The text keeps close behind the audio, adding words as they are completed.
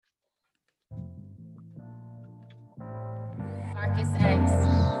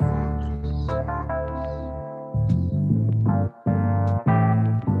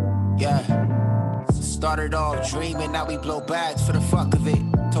Yeah. Started off dreaming, now we blow bags for the fuck of it.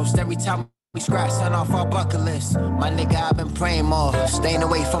 Toast every time we scratch something off our bucket list. My nigga, I've been praying more, staying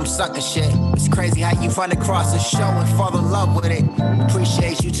away from sucker shit. It's crazy how you run across a show and fall in love with it.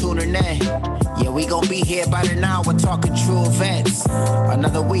 Appreciate you tuning in. Yeah, we gon' be here by the hour talking true events.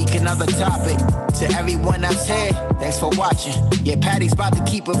 Another week, another topic. To everyone that's here, thanks for watching. Yeah, Patty's about to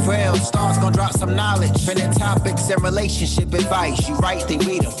keep it real. Stars gon' drop some knowledge. Trending topics and relationship advice. You write, they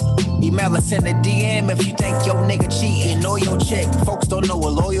read them. Email us in the DM if you think your nigga cheating or your chick. Folks don't know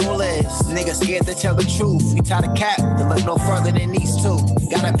what loyal is. Niggas scared to tell the truth. We tie the cap to look no further than these two.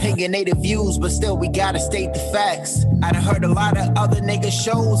 Got opinionated views, but still we gotta state the facts. I done heard a lot of other niggas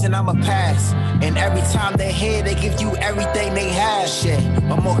shows and I'ma pass. And every time they're here, they give you everything they have. Shit,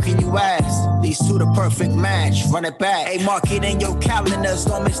 what more can you ask? These two the perfect match. Run it back. Hey, mark it in your calendars.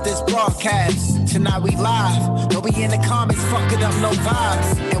 Don't miss this broadcast. Tonight we live. Don't be in the comments fucking up no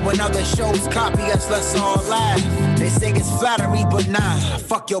vibes. And when other shows copy us, let's all laugh. They say it's flattery, but nah,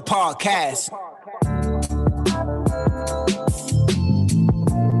 fuck your podcast.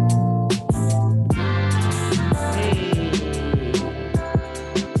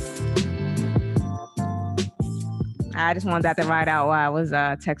 I just wanted that to ride out while I was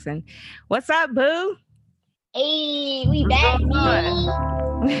texting. What's up, boo? Hey, we back. All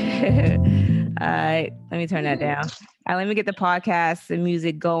right, let me turn that down. All right, let me get the podcast and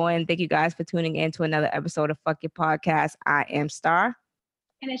music going. Thank you guys for tuning in to another episode of Fuck Your Podcast. I am Star.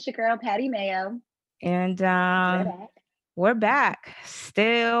 And it's your girl, Patty Mayo. And we're back.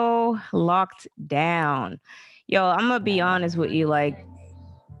 Still locked down. Yo, I'm going to be honest with you. Like,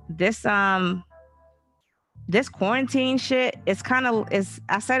 this quarantine shit, it's kind of,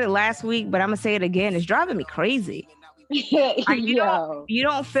 I said it last week, but I'm going to say it again. It's driving me crazy. Like, you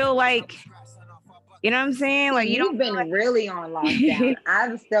don't feel like, you know what I'm saying? Like, you've been really on lockdown.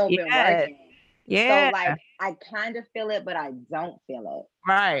 I've still been working. Yeah. So like, I kind of feel it, but I don't feel it.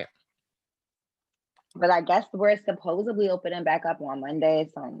 Right. But I guess we're supposedly opening back up on Monday.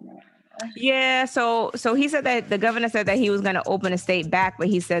 So yeah. So he said that the governor said that he was going to open the state back, but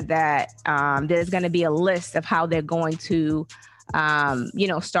he said that there's going to be a list of how they're going to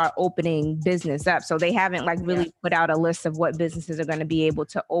start opening business up. So they haven't really put out a list of what businesses are going to be able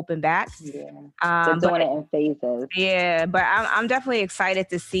to open back. Yeah, they're doing it in phases. Yeah, but I'm definitely excited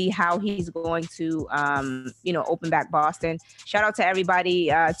to see how he's going to, open back Boston. Shout out to everybody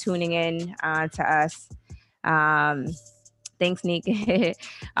tuning in to us. Thanks, Nick.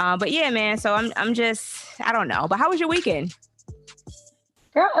 But yeah, man. So I'm just, I don't know. But how was your weekend?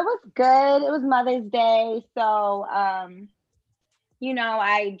 Girl, it was good. It was Mother's Day, so I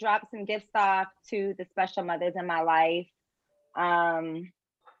dropped some gifts off to the special mothers in my life.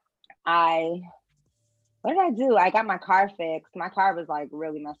 What did I do? I got my car fixed. My car was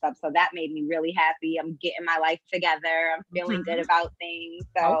really messed up. So that made me really happy. I'm getting my life together. I'm feeling good about things.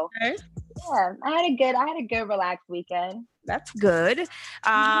 So yeah, I had a good relaxed weekend. That's good.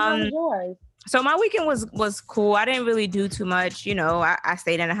 How was yours? So my weekend was cool. I didn't really do too much. I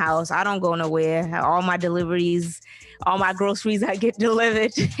stayed in the house. I don't go nowhere. All my deliveries, all my groceries I get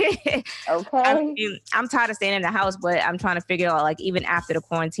delivered. Okay. I'm tired of staying in the house, but I'm trying to figure out, even after the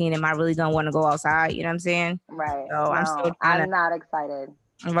quarantine, am I really going to want to go outside? You know what I'm saying? Right. So I'm not excited.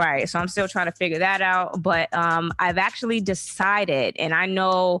 Right. So I'm still trying to figure that out. But I've actually decided, and I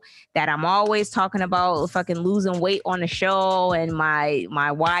know that I'm always talking about fucking losing weight on the show and my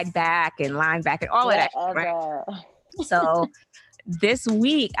wide back and line back and all of that shit, right? So this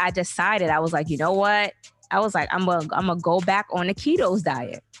week I decided, I was like, you know what? I was like, I'm gonna go back on the keto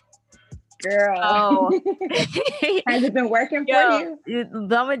diet. Girl, has it been working for you?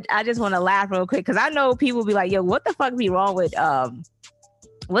 I just want to laugh real quick because I know people be like, yo, what the fuck be wrong with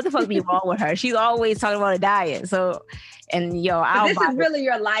her? She's always talking about a diet. So, and this is really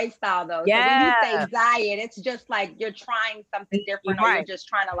your lifestyle though. Yeah. So when you say diet, it's just like you're trying something different, or you're just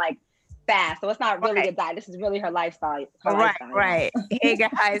trying to fast. So it's not really a diet. This is really her lifestyle. Right. Hey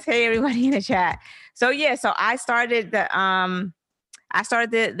guys, hey everybody in the chat. So yeah, so I started the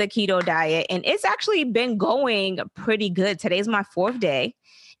keto diet, and it's actually been going pretty good. Today's my 4th day,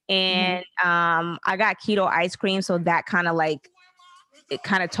 and I got keto ice cream, so that kind of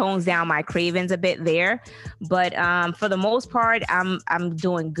tones down my cravings a bit there. But for the most part, I'm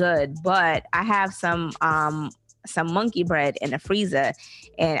doing good. But I have some monkey bread in the freezer,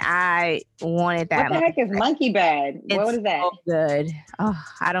 and I wanted that. What the heck is monkey bread? What is that? So good. Oh,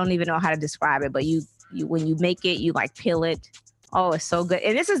 I don't even know how to describe it, but you when you make it, you peel it. Oh, it's so good.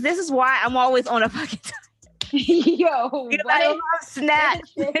 And this is why I'm always on a fucking diet. Yo, what? Snap.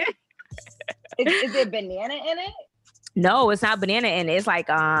 Is there banana in it? No, it's not banana in it. It's like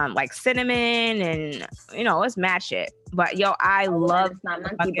cinnamon and it's mad shit. But yo, I love. It's not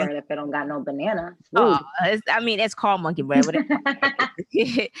monkey bread if it don't got no banana. It's called monkey bread. But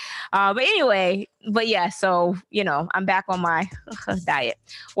anyway, yeah. So I'm back on my diet,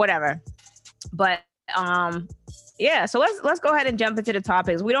 whatever. But yeah. So let's go ahead and jump into the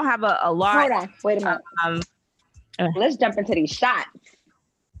topics. We don't have a lot. Hold on, wait a minute. Let's jump into these shots.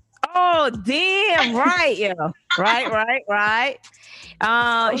 Oh damn! Right, right.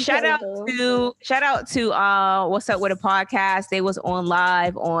 Shout out to What's Up with a Podcast. They was on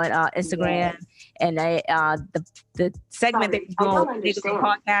live on Instagram, and the segment they was doing with the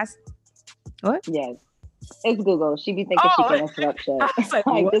podcast. What? Yes. It's Google. She be thinking she can interrupt shit. Like,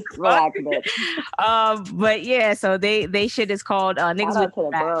 just relax a bit. But yeah, so they shit is called Niggas with the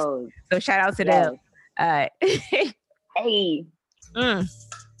Bros. So shout out to them. Hey.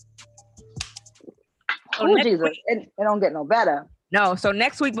 So Jesus, it don't get no better. No. So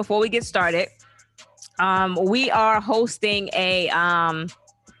next week, before we get started, we are hosting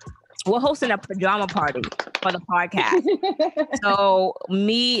we're hosting a pajama party for the podcast. So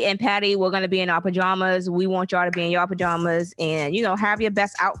me and Patty, we're going to be in our pajamas. We want y'all to be in your pajamas and, have your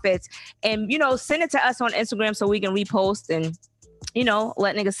best outfits and, send it to us on Instagram so we can repost and,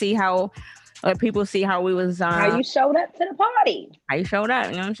 let niggas see let people see how we was. How you showed up to the party. How you showed up.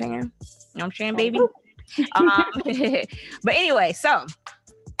 You know what I'm saying? You know what I'm saying, baby? But anyway, so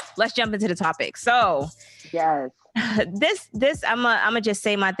let's jump into the topic. So yes. This I'm gonna just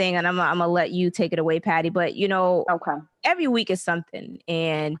say my thing and I'm gonna let you take it away, Patty. But okay. Every week is something,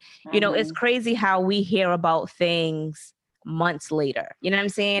 and it's crazy how we hear about things months later. You know what I'm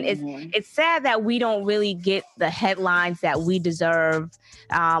saying? It's sad that we don't really get the headlines that we deserve,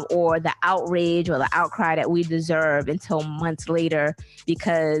 or the outrage or the outcry that we deserve until months later,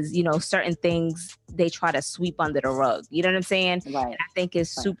 because certain things they try to sweep under the rug. You know what I'm saying? Right. And I think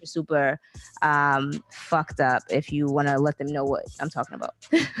it's super fucked up. If you want to let them know what I'm talking about.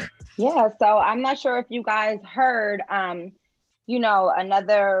 Yeah. So I'm not sure if you guys heard.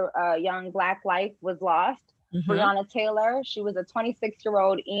 Another young Black life was lost. Breonna Taylor. She was a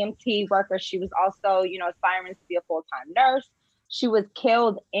 26-year-old EMT worker. She was also, aspiring to be a full-time nurse. She was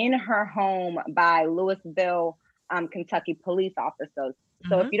killed in her home by Louisville, Kentucky police officers.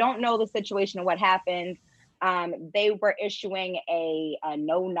 So if you don't know the situation of what happened, they were issuing a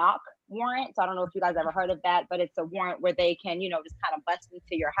no-knock warrant. So I don't know if you guys ever heard of that, but it's a warrant where they can, just kind of bust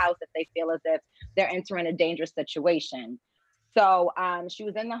into your house if they feel as if they're entering a dangerous situation. So she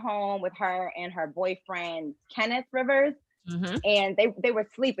was in the home with her and her boyfriend, Kenneth Rivers, and they were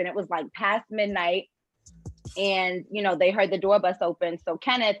sleeping. It was like past midnight, and they heard the door bust open. So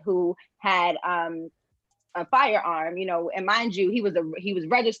Kenneth, who had a firearm, and mind you, he was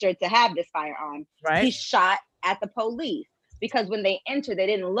registered to have this firearm. Right. He shot at the police because when they entered, they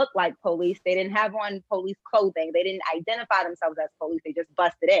didn't look like police. They didn't have on police clothing. They didn't identify themselves as police. They just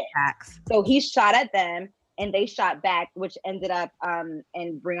busted in. Facts. So he shot at them. And they shot back, which ended up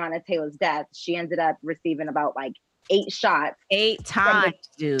in Breonna Taylor's death. She ended up receiving about 8 shots. 8 times,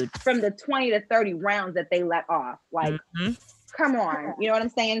 dude. From the 20 to 30 rounds that they let off. Come on. You know what I'm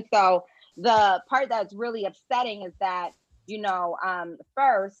saying? So the part that's really upsetting is that,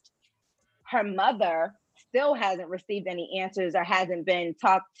 first, her mother still hasn't received any answers or hasn't been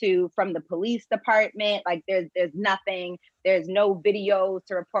talked to from the police department. There's nothing. There's no videos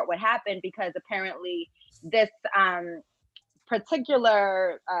to report what happened because apparently this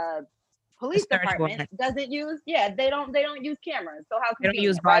particular police department doesn't use they don't use cameras. So how can they don't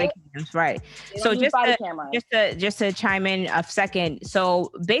use body cams, right? So just to chime in a second.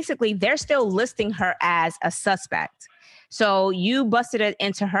 So basically they're still listing her as a suspect. So you busted it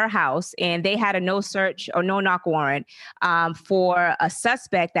into her house and they had a no search or no knock warrant for a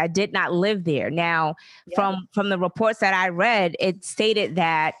suspect that did not live there. Now, from the reports that I read, it stated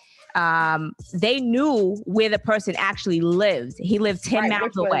that they knew where the person actually lived. He lived 10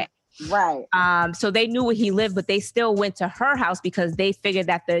 miles away. Right. So they knew where he lived, but they still went to her house because they figured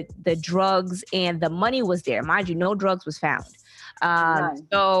that the drugs and the money was there. Mind you, no drugs was found.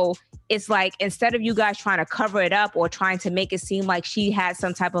 So it's like, instead of you guys trying to cover it up or trying to make it seem like she had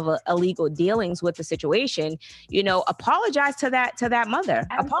some type of illegal dealings with the situation, apologize to that mother.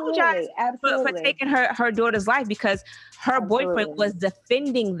 Absolutely. Apologize for taking her daughter's life, because her boyfriend was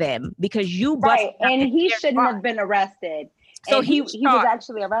defending them because you busted. Right, and he shouldn't have been arrested. So he was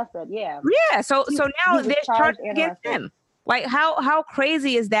actually arrested. Yeah. Yeah. So now there's charges against him. Like how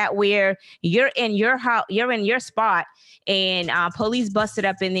crazy is that? Where you're in your house, you're in your spot, and police busted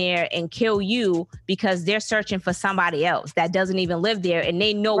up in there and kill you because they're searching for somebody else that doesn't even live there, and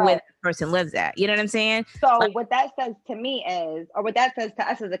they know where the person lives at. You know what I'm saying? So like, what that says to me is, or what that says to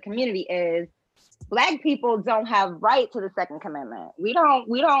us as a community is, Black people don't have right to the Second Amendment. We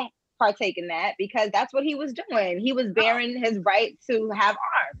don't partake in that because that's what he was doing. He was bearing his right to have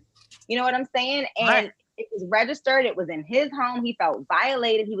arms. You know what I'm saying? And it was registered. It was in his home. He felt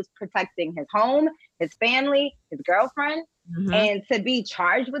violated. He was protecting his home, his family, his girlfriend. And to be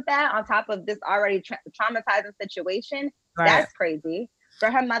charged with that on top of this already traumatizing situation, that's crazy. For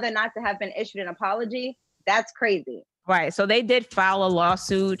her mother not to have been issued an apology, that's crazy. Right. So they did file a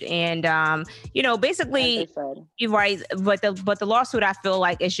lawsuit, and basically, you're right. But the lawsuit, I feel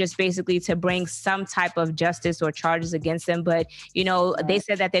like, is just basically to bring some type of justice or charges against them. But they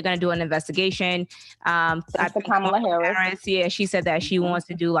said that they're going to do an investigation. I think Kamala Harris. Yeah, she said that she wants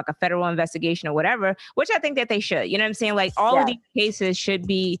to do like a federal investigation or whatever, which I think that they should. You know what I'm saying? Like all of these cases should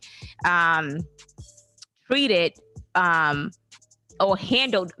be treated or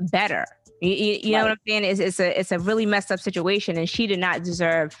handled better. You know what I'm saying? It's a really messed up situation, and she did not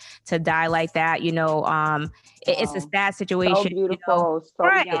deserve to die like that. It's a sad situation. So beautiful,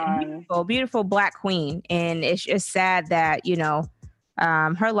 so young. Beautiful Black queen, and it's just sad that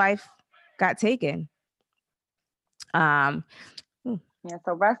her life got taken. So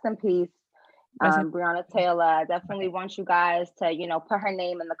rest in peace, Breonna Taylor. I definitely want you guys to put her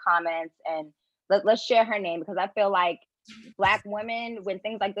name in the comments, and let's share her name, because I feel like Black women, when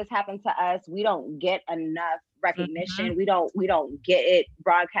things like this happen to us, we don't get enough recognition. We don't get it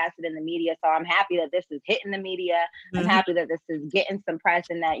broadcasted in the media. So I'm happy that this is hitting the media. I'm happy that this is getting some press,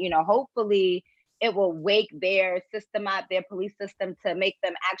 and that hopefully it will wake their system up, their police system, to make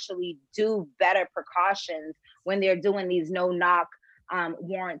them actually do better precautions when they're doing these no-knock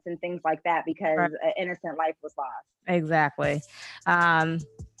warrants and things like that, because an innocent life was lost. Exactly.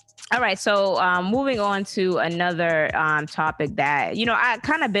 All right, so moving on to another topic that, I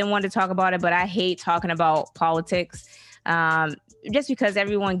kind of been wanting to talk about it, but I hate talking about politics just because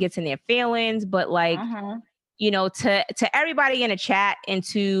everyone gets in their feelings. But like, to everybody in the chat and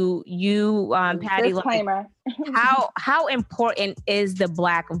to you, Patty, like, how important is the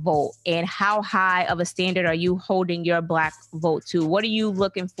Black vote, and how high of a standard are you holding your Black vote to? What are you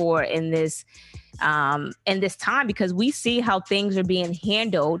looking for in this time? Because we see how things are being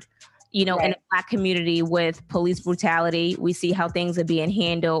handled, in the Black community with police brutality. We see how things are being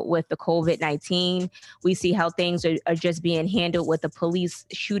handled with the COVID-19. We see how things are just being handled with the police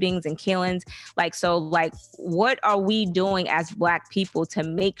shootings and killings. What are we doing as Black people to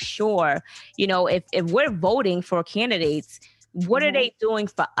make sure, if we're voting for candidates, what are they doing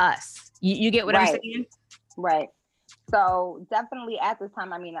for us? You get what I'm saying? Right. So definitely at this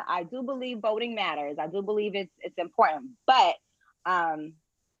time, I do believe voting matters. I do believe it's important, but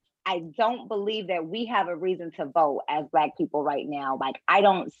I don't believe that we have a reason to vote as Black people right now. Like, I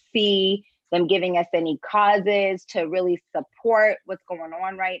don't see them giving us any causes to really support what's going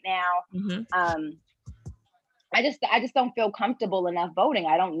on right now. I just don't feel comfortable enough voting.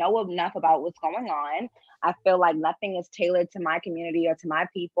 I don't know enough about what's going on. I feel like nothing is tailored to my community or to my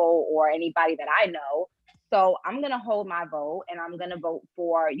people or anybody that I know. So I'm going to hold my vote, and I'm going to vote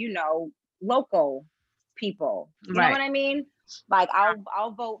for, local people. You know what I mean? Like,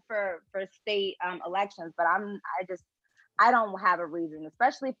 I'll vote for state elections, but I don't have a reason,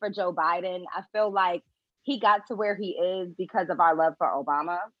 especially for Joe Biden. I feel like he got to where he is because of our love for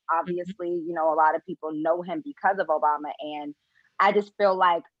Obama. Obviously, a lot of people know him because of Obama. And I just feel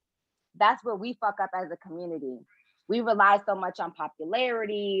like that's where we fuck up as a community. We rely so much on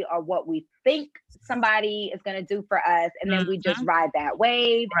popularity or what we think somebody is going to do for us. And then we just ride that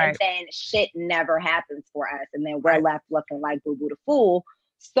wave, and then shit never happens for us. And then we're left looking like Boo Boo the Fool.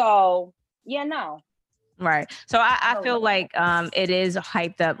 So, Right. So I feel like it is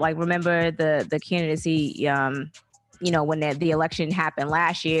hyped up. Like, remember the candidacy, when the election happened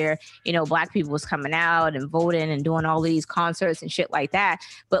last year, Black people was coming out and voting and doing all these concerts and shit like that.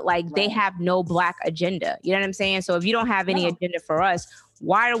 But they have no Black agenda. You know what I'm saying? So if you don't have any agenda for us,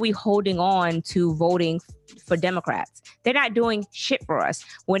 why are we holding on to voting for Democrats? They're not doing shit for us.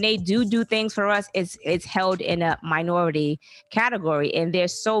 When they do things for us, it's held in a minority category. And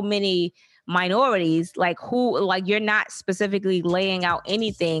there's so many minorities you're not specifically laying out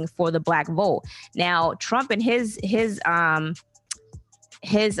anything for the Black vote. Now Trump and his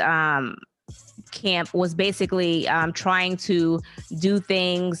camp was basically trying to do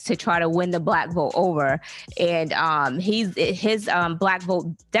things to try to win the black vote over, and his black vote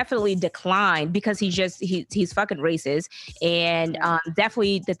definitely declined because he's fucking racist, and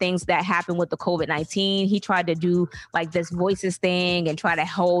definitely the things that happened with the COVID-19. He tried to do like this voices thing and try to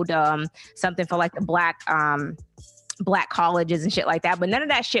hold something for like the black colleges and shit like that, but none of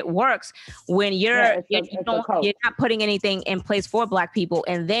that shit works when you're not putting anything in place for black people.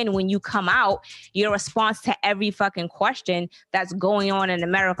 And then when you come out, your response to every fucking question that's going on in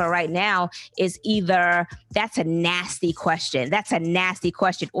America right now is either that's a nasty question,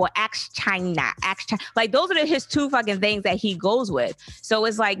 or ask China. Like those are his two fucking things that he goes with. So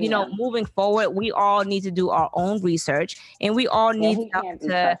it's like, you know, moving forward, we all need to do our own research, and we all need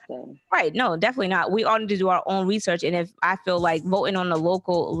to right. No, definitely not. We all need to do our own research. And if I feel like voting on the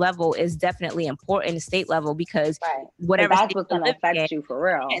local level is definitely important, the state level, because whatever that's what's going to affect you for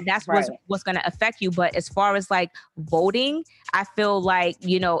real. And that's what's going to affect you. But as far as like voting, I feel like,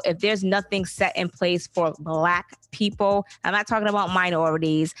 you know, if there's nothing set in place for black people, I'm not talking about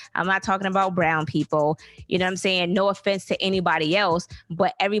minorities, I'm not talking about brown people, you know what I'm saying? No offense to anybody else,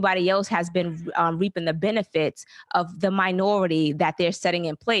 but everybody else has been reaping the benefits of the minority that they're setting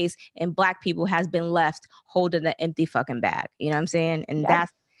in place, and black people has been left holding the empty fucking bag. You know what I'm saying? And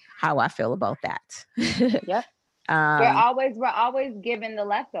that's how I feel about that. Yep. We're always given the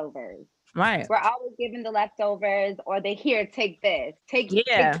leftovers. Right. We're always given the leftovers, or they take this, take this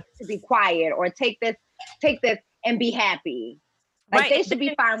to be quiet, or take this and be happy. Like they should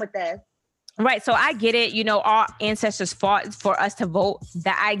be fine with this. Right. So I get it. You know, our ancestors fought for us to vote.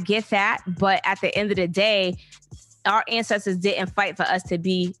 That I get that. But at the end of the day, our ancestors didn't fight for us to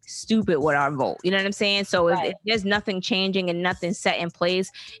be stupid with our vote. You know what I'm saying? So if there's nothing changing and nothing set in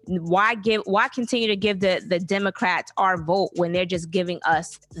place, why continue to give the Democrats our vote when they're just giving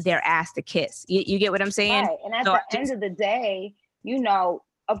us their ass to kiss? You get what I'm saying? Right. And at the end of the day, you know,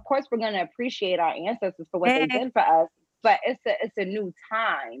 of course we're going to appreciate our ancestors for what they did for us, but it's a new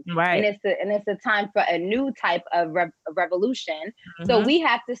time, right? And it's a time for a new type of revolution. Mm-hmm. So we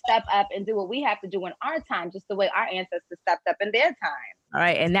have to step up and do what we have to do in our time, just the way our ancestors stepped up in their time. All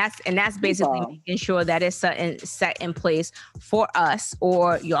right, and that's basically making sure that it's set in place for us,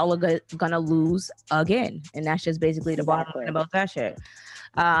 or y'all are gonna lose again, and that's just basically the bottom line about that shit.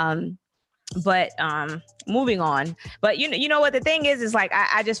 But moving on. But you know what the thing is like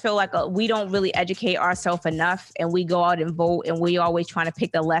I just feel like we don't really educate ourselves enough, and we go out and vote, and we always trying to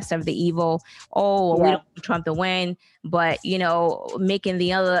pick the lesser of the evil. We don't want Trump to win, but you know, making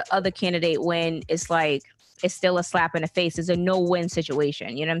the other candidate win, it's like it's still a slap in the face. It's a no-win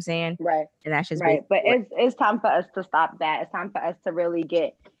situation. You know what I'm saying? Right. And that's just right. But it's time for us to stop that. It's time for us to really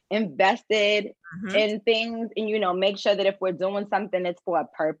get invested in things, and you know, make sure that if we're doing something, it's for a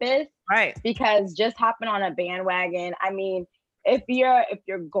purpose. Right. Because just hopping on a bandwagon, I mean, if you're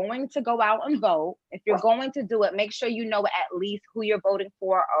going to go out and vote, if you're going to do it, make sure you know at least who you're voting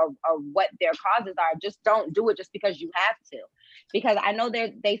for, or what their causes are. Just don't do it just because you have to. Because I know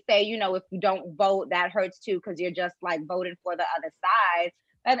they say, you know, if you don't vote, that hurts too, because you're just like voting for the other side.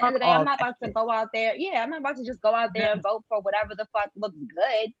 At the end of the day, I'm not about to go out there. Yeah, I'm not about to just go out there and vote for whatever the fuck looks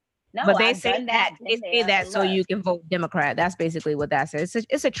good. No, but they say that so you can vote Democrat. That's basically what that says.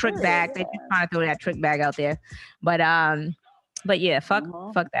 It's a trick bag. They're just trying to throw that trick bag out there. But yeah, fuck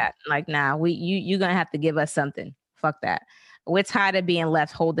that. Like, nah, you're gonna have to give us something. Fuck that. We're tired of being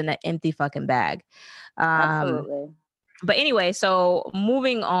left holding an empty fucking bag. Absolutely. But anyway, so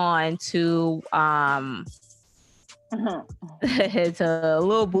moving on to to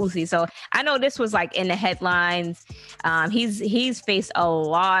Lil Boosie. So I know this was like in the headlines. He's faced a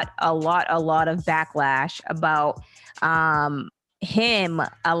lot of backlash about him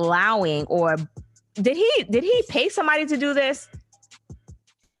allowing, or did he pay somebody to do this?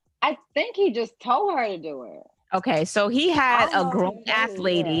 I think he just told her to do it. Okay, so he had a grown ass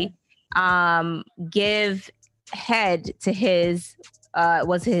lady give head to his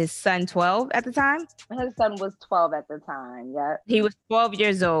was his son 12 at the time? His son was 12 at the time. Yeah. He was 12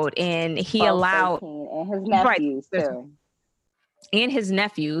 years old, and he allowed 13, and his nephews too. And his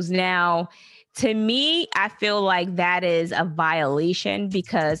nephews. Now, to me, I feel like that is a violation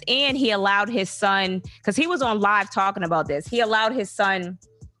and he allowed his son, because he was on live talking about this. He allowed his son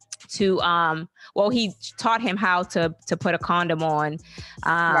to he taught him how to put a condom on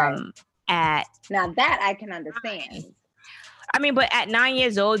at now that I can understand. I mean, but at 9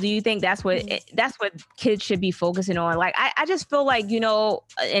 years old, do you think that's what kids should be focusing on? Like, I just feel like, you know,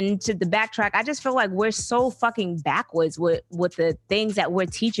 and to the backtrack, I just feel like we're so fucking backwards with the things that we're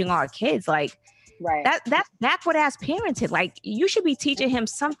teaching our kids. Like, Right. That's backward ass parenting. Like, you should be teaching him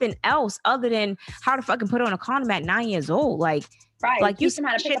something else other than how to fucking put on a condom at 9 years old. Like, right. Like, Teach you him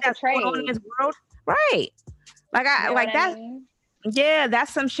how to pick shit up that's a trade. going on in this world, right? Like, I mean? Yeah,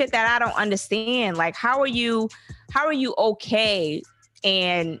 that's some shit that I don't understand. Like, how are you okay?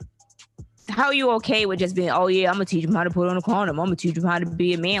 And how are you okay with just being, oh yeah, I'm gonna teach him how to put on a condom, I'm gonna teach him how to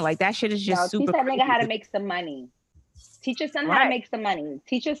be a man? Like, that shit is just super teach that crazy. nigga how to make some money. Teach your son how to make some money.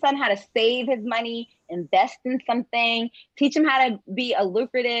 Teach your son how to save his money, invest in something. Teach him how to be a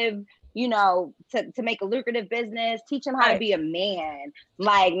lucrative, to make a lucrative business. Teach him how to be a man.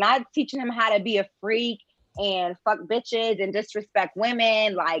 Like, not teaching him how to be a freak and fuck bitches and disrespect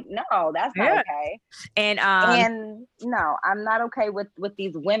women. Like, no, that's not okay. And no, I'm not okay with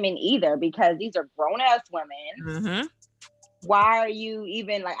these women either, because these are grown-ass women. Mm-hmm. Why are you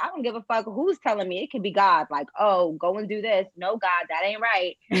even, like, I don't give a fuck who's telling me. It could be God. Like, oh, go and do this. No, God, that ain't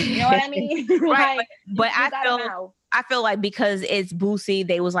right. You know what I mean? Right. Like, but I feel like because it's Boosie,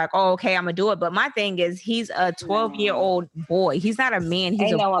 they was like, oh, okay, I'm gonna do it. But my thing is, he's a 12-year-old boy. He's not a man.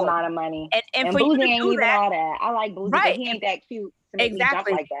 He's a boy. amount of money. And for Boosie you to ain't do even that, all that. I like Boosie, but he ain't that cute to make me jump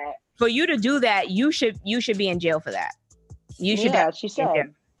like that. For you to do that, you should be in jail for that. You should. Yeah, she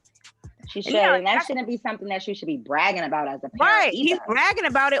should. She should, and that shouldn't be something that she should be bragging about as a parent. Right, he's bragging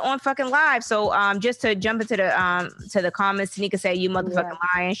about it on fucking live. So, just to jump into the comments, Tanika said, "You motherfucking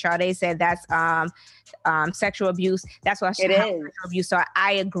lying." Sade said, "That's sexual abuse." That's what it is. Sexual abuse. So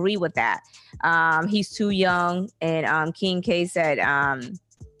I agree with that. He's too young, and King K said,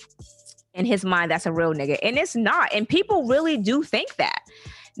 in his mind, that's a real nigga, and it's not. And people really do think that.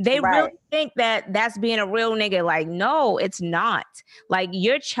 They really think that that's being a real nigga. Like, no, it's not. Like,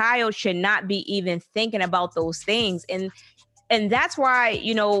 your child should not be even thinking about those things. And that's why,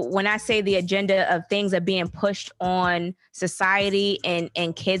 when I say the agenda of things are being pushed on society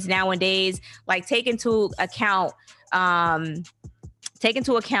and kids nowadays, like, take into account,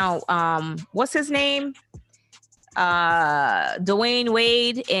 what's his name? Dwayne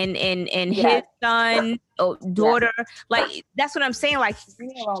Wade and his son, daughter. Like, that's what I'm saying. Like,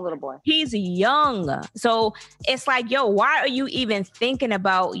 little boy. He's young. So it's like, yo, why are you even thinking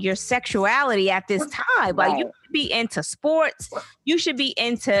about your sexuality at this time? Like, you should be into sports. You should be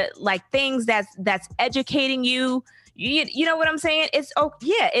into, like, things that's educating you. You know what I'm saying?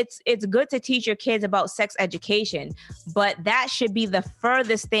 It's good to teach your kids about sex education, but that should be the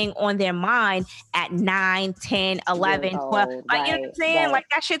furthest thing on their mind at 9, 10, 11, 12. Like, you know what I'm saying? Like,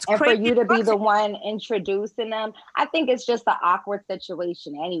 that shit's crazy. And for you to be the one introducing them, I think it's just an awkward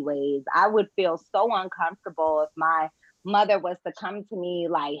situation anyways. I would feel so uncomfortable if my mother was to come to me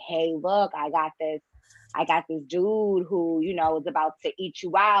like, hey, look, I got this dude who, is about to eat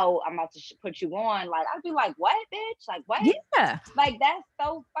you out. I'm about to put you on. Like, I'd be like, what, bitch? Like, what? Yeah. Like, that's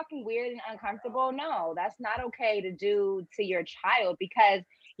so fucking weird and uncomfortable. No, that's not okay to do to your child, because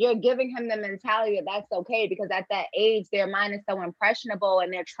you're giving him the mentality that that's okay, because at that age, their mind is so impressionable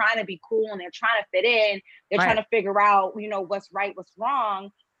and they're trying to be cool and they're trying to fit in. They're trying to figure out, what's right, what's wrong.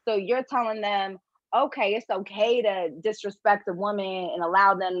 So you're telling them, okay, it's okay to disrespect a woman and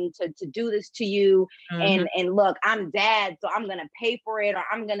allow them to do this to you. Mm-hmm. And look, I'm dad, so I'm gonna pay for it, or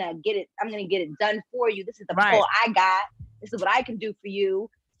I'm gonna get it done for you. This is the pull I got. This is what I can do for you.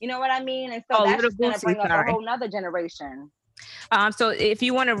 You know what I mean? And so that's just gonna bring up a whole nother generation. So if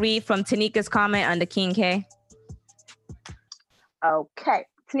you want to read from Tanika's comment under King K. Okay.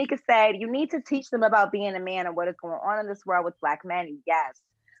 Tanika said, you need to teach them about being a man and what is going on in this world with Black men. Yes.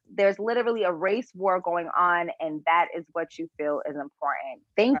 There's literally a race war going on, and that is what you feel is important.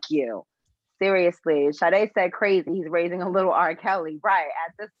 Thank you. Seriously. Sade said crazy. He's raising a little R. Kelly. Right,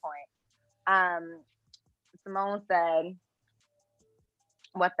 at this point. Simone said,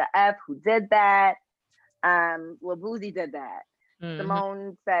 what the F? Who did that? Well, Boosie did that. Mm-hmm.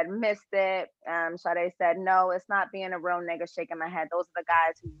 Simone said, missed it. Sade said, no, it's not being a real nigga. Shaking my head. Those are the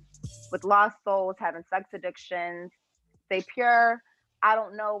guys who, with lost souls, having sex addictions. Stay pure. I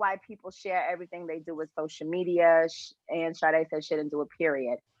don't know why people share everything they do with social media. And Sade said shouldn't do it,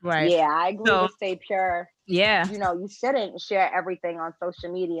 period. Right. Yeah, I agree with Stay Pure. Yeah. You shouldn't share everything on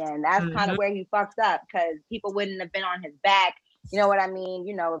social media. And that's kind of where he fucked up, because people wouldn't have been on his back. You know what I mean?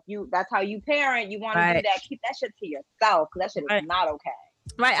 If that's how you parent, you want to do that, keep that shit to yourself, because that shit is not okay.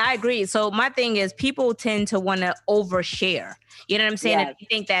 Right, I agree. So my thing is people tend to want to overshare. You know what I'm saying? Yes. If you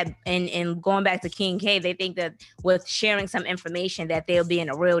think that and going back to King K, they think that with sharing some information that they'll be in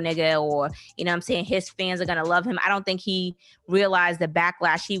a real nigga, or you know what I'm saying, his fans are gonna love him. I don't think he realized the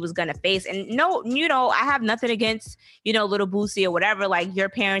backlash he was gonna face. And no, you know, I have nothing against, you know, Little Boosie or whatever, like your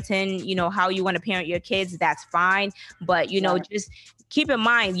parenting, you know, how you want to parent your kids, that's fine. But you know, just keep in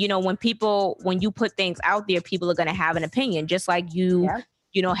mind, you know, when you put things out there, people are gonna have an opinion, just like you. Yep.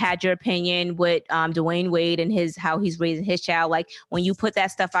 You know, had your opinion with Dwayne Wade and how he's raising his child. Like when you put that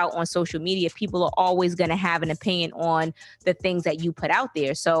stuff out on social media, people are always going to have an opinion on the things that you put out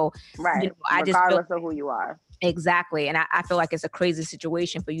there. So, right, you know, regardless of who you are. Exactly. And I feel like it's a crazy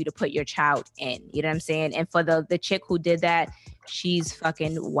situation for you to put your child in. You know what I'm saying? And for the chick who did that, she's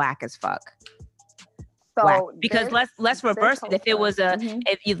fucking whack as fuck. So whack. Because let's reverse it. If it was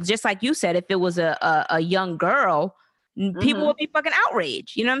if you, just like you said, if it was a young girl, people would be fucking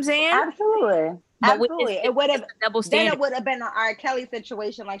outraged. You know what I'm saying? Absolutely. But absolutely. It would have double standard. Then it would have been an R. Kelly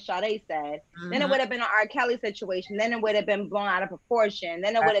situation, like Sade said. Then it would have been an R. Kelly situation. Then it would have been blown out of proportion.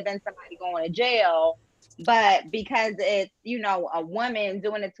 Then it would have been somebody going to jail. But because it's, you know, a woman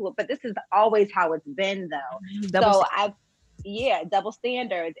doing it to it, but this is always how it's been though. Double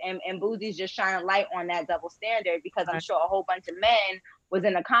standards, and Boosie's just shining light on that double standard, because I'm sure a whole bunch of men was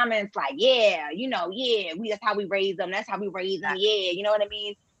in the comments like, that's how we raise them. That's how we raise them. Yeah, you know what I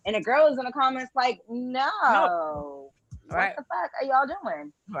mean? And the girl is in the comments like, no. What the fuck are y'all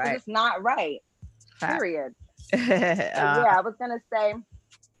doing? Right. It's not right. Period. I was gonna say,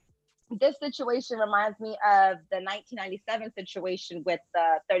 this situation reminds me of the 1997 situation with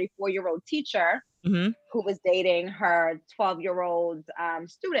the 34-year-old teacher who was dating her 12-year-old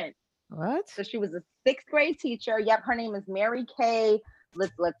student. What? So she was a 6th grade teacher. Yep, her name is Mary Kay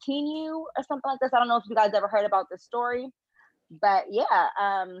Latinu or something like this. I don't know if you guys ever heard about this story, but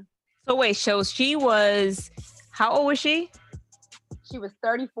so wait, so she was, how old was she? She was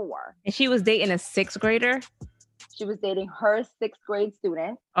 34. And she was dating a 6th grader? She was dating her 6th grade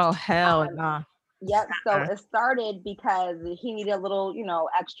student. Oh, hell no. Yep. So it started because he needed a little, you know,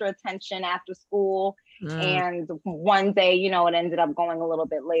 extra attention after school. And one day, you know, it ended up going a little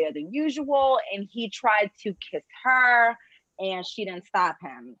bit later than usual. And he tried to kiss her and she didn't stop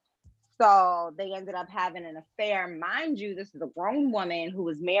him. So they ended up having an affair. Mind you, this is a grown woman who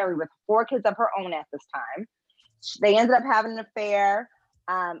was married with 4 kids of her own at this time. They ended up having an affair.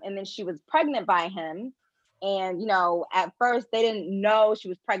 And then she was pregnant by him. And, you know, at first they didn't know she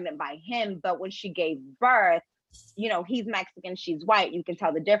was pregnant by him. But when she gave birth, you know, he's Mexican, she's white. You can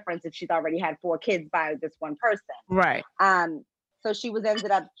tell the difference if she's already had 4 kids by this one person. Right. So she was ended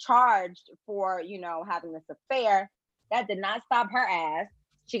up charged for, you know, having this affair. That did not stop her ass.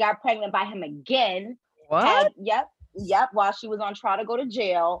 She got pregnant by him again. What? Yep. While she was on trial to go to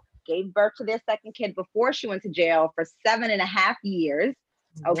jail, gave birth to their 2nd kid before she went to jail for 7.5 years.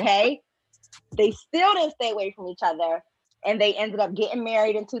 Okay. They still didn't stay away from each other, and they ended up getting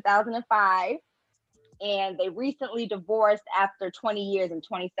married in 2005, and they recently divorced after 20 years in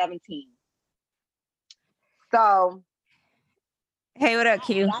 2017. So, hey, what up,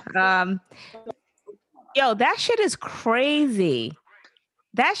 Q? Yo, that shit is crazy.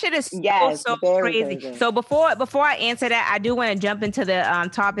 That shit is so crazy. So before I answer that, I do want to jump into the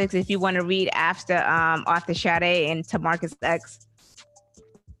topics. If you want to read after Arthur Sade and Tamarcus X.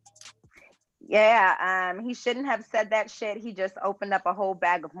 Yeah, he shouldn't have said that shit. He just opened up a whole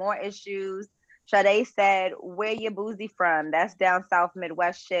bag of more issues. Sade said, "Where you Boosie from? That's down south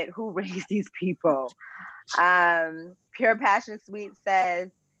Midwest shit. Who raised these people?" Pure Passion Sweet says,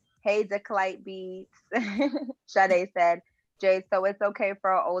 "Hey, Declite Beats." Sade said, "Jay, so it's okay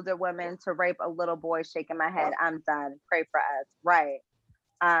for an older woman to rape a little boy." Shaking my head. I'm done. Pray for us. Right.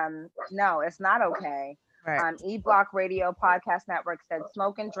 No, it's not okay. Right. E-Block Radio Podcast Network said,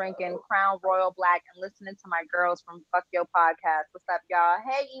 "Smoking, drinking, Crown Royal Black, and listening to my girls from Fuck Yo Podcast." What's up, y'all?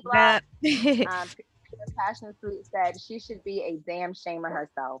 Hey, E-Block. Pure Passion Sweet said, "She should be a damn shame of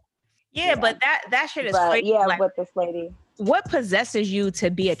herself." Yeah, but that shit is crazy. Yeah, like, with this lady. What possesses you to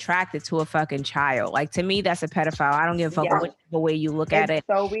be attracted to a fucking child? Like, to me, that's a pedophile. I don't give a fuck the way you look at it. It's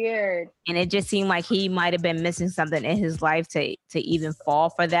so weird. And it just seemed like he might have been missing something in his life to even fall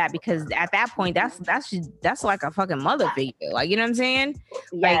for that, because at that point, that's like a fucking mother figure. Like, you know what I'm saying?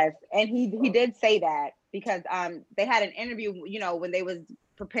 Yes, and he did say that, because they had an interview, you know, when they was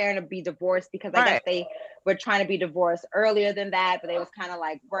preparing to be divorced, because I guess they were trying to be divorced earlier than that, but they was kind of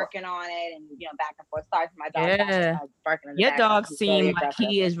like working on it, and you know, back and forth. Sorry for my dog. Barking in the your dog seemed like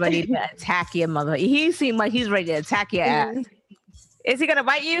he is ready to attack your mother. He seemed like he's ready to attack your ass. Is he gonna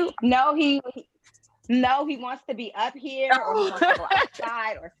bite you? No, he no, he wants to be up here or he wants to go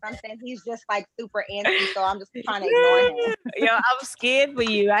outside or something. He's just like super antsy, so I'm just trying to ignore him. Yo, I'm scared for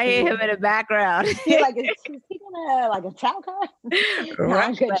you. I hear him in the background. Like, is he gonna like attack her?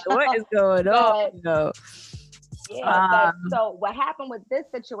 Right. Like, what is going on? No. Yeah, so what happened with this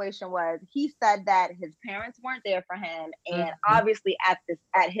situation was he said that his parents weren't there for him, and obviously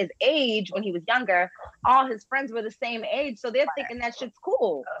at his age when he was younger, all his friends were the same age, so they're thinking that shit's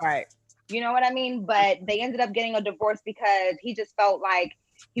cool, right? You know what I mean? But they ended up getting a divorce because he just felt like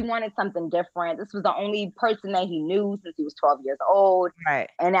he wanted something different. This was the only person that he knew since he was 12 years old, right?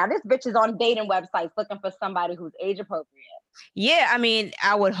 And now this bitch is on dating websites looking for somebody who's age appropriate. Yeah, I mean,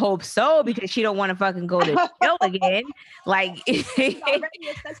 I would hope so because she don't want to fucking go to jail again. Like, she's already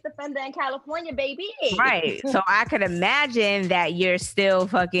a sex offender in California, baby. Right. So I could imagine that you're still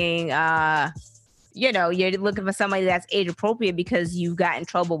fucking, you're looking for somebody that's age appropriate because you got in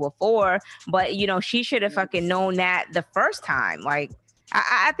trouble before. But she should have fucking known that the first time. Like,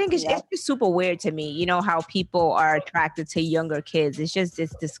 I think it's just super weird to me, how people are attracted to younger kids.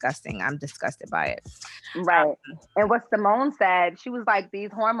 It's disgusting. I'm disgusted by it. Right. And what Simone said, she was like, these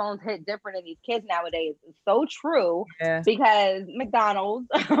hormones hit different in these kids nowadays. It's so true because McDonald's,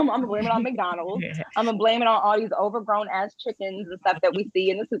 I'm going to blame it on McDonald's. I'm going to blame it on all these overgrown ass chickens and stuff that we see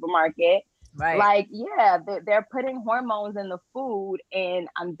in the supermarket. Right. Like, they're putting hormones in the food. And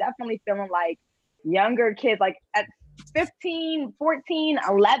I'm definitely feeling like younger kids, like at 15, 14,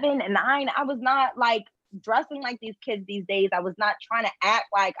 11, and 9, I was not like dressing like these kids these days. I was not trying to act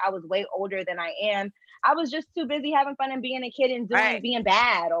like I was way older than I am. I was just too busy having fun and being a kid and being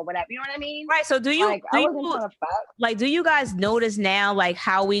bad or whatever. You know what I mean? Right. So do you guys notice now like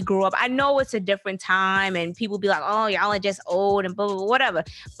how we grew up? I know it's a different time and people be like, oh, y'all are just old and blah, blah, blah, whatever.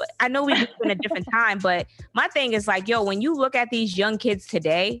 But I know we grew up in a different time. But my thing is like, yo, when you look at these young kids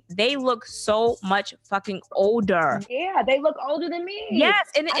today, they look so much fucking older. Yeah, they look older than me. Yes.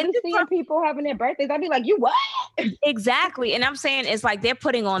 And seeing people having their birthdays, I'd be like, you what? Exactly. And I'm saying it's like they're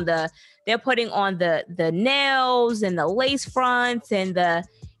putting on the nails and the lace fronts and the,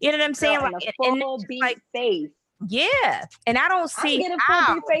 you know what I'm saying? Girl, like, a full beat face. Yeah. And I don't see I get a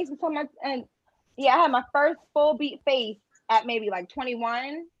full beat face until I had my first full beat face at maybe like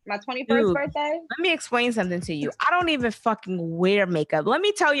 21, my 21st birthday. Let me explain something to you. I don't even fucking wear makeup. Let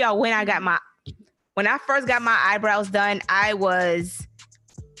me tell y'all when I first got my eyebrows done,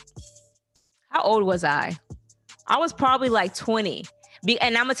 how old was I? I was probably like 20.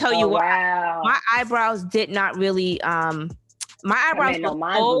 And I'm gonna tell you what, my eyebrows did not really. My eyebrows were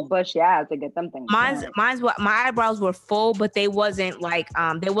mine full. Was bushy. I had to get them things. My eyebrows were full, but they wasn't like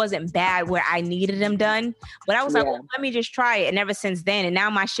they wasn't bad where I needed them done. But I was like, well, let me just try it. And ever since then, and now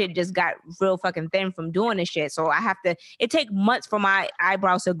my shit just got real fucking thin from doing this shit. So it take months for my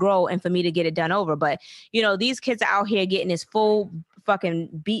eyebrows to grow and for me to get it done over. But these kids are out here getting this full fucking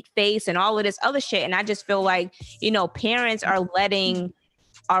beat face and all of this other shit, and I just feel like parents are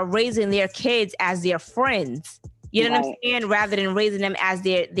raising their kids as their friends, you know what I'm saying, rather than raising them as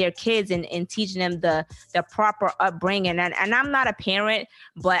their kids and teaching them the proper upbringing. And I'm not a parent,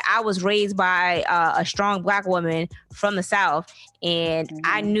 but I was raised by a strong Black woman from the South, and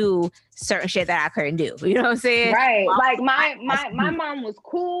I knew certain shit that I couldn't do, you know what I'm saying? Right. Like my mom was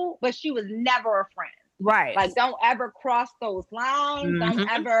cool, but she was never a friend. Right. Like, don't ever cross those lines. Don't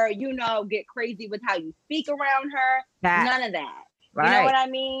ever, get crazy with how you speak around her. None of that. Right. You know what I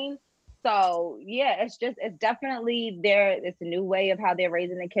mean? So, yeah, it's definitely it's a new way of how they're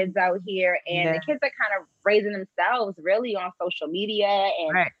raising the kids out here. And the kids are kind of raising themselves really on social media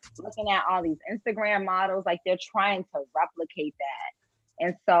and looking at all these Instagram models. Like, they're trying to replicate that.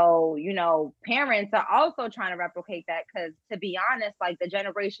 And so, parents are also trying to replicate that because, to be honest, like the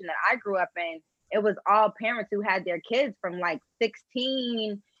generation that I grew up in, it was all parents who had their kids from like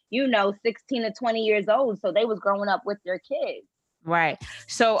 16 to 20 years old. So they was growing up with their kids. Right.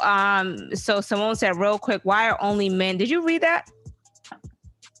 So Simone said real quick, why are only men? Did you read that?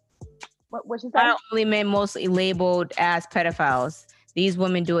 What you said? Why are only men mostly labeled as pedophiles? These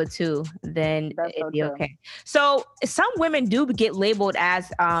women do it too. Then it'd be okay. So some women do get labeled as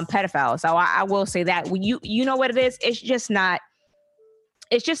pedophiles. So I will say that. You know what it is? It's just not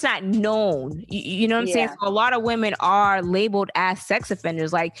known. You know what I'm saying? So a lot of women are labeled as sex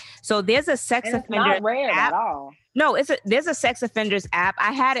offenders. Like, so there's a sex offender not rare app. At all. No, there's a sex offenders app.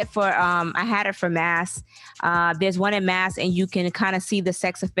 I had it for Mass. There's one in Mass, and you can kind of see the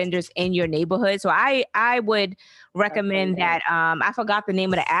sex offenders in your neighborhood. So I would recommend that. I forgot the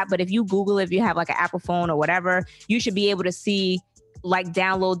name of the app, but if you Google, if you have like an Apple phone or whatever, you should be able to see like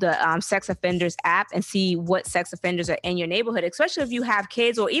download the sex offenders app and see what sex offenders are in your neighborhood, especially if you have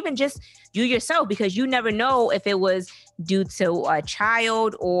kids or even just you yourself, because you never know if it was due to a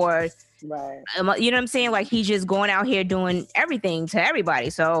child or, right. You know what I'm saying? Like he's just going out here doing everything to everybody.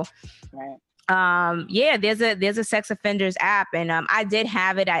 So, right. Yeah, there's a sex offenders app, and I did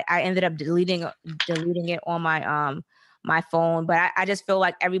have it. I ended up deleting it on my phone, but I just feel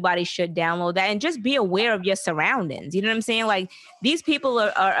like everybody should download that and just be aware of your surroundings. You know what I'm saying? Like these people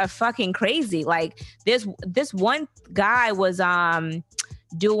are fucking crazy. Like this one guy was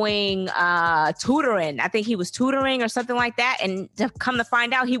doing tutoring. I think he was tutoring or something like that, and to come to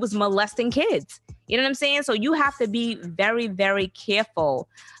find out he was molesting kids. You know what I'm saying? So you have to be very, very careful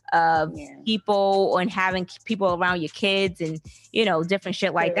of people and having people around your kids and, you know, different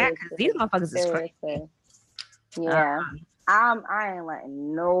shit like that. Because these motherfuckers is crazy. Yeah. I ain't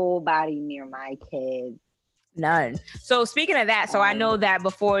letting nobody near my kids. None. So speaking of that, so I know that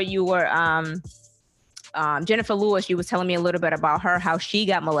before you were Jennifer Lewis, you was telling me a little bit about her, how she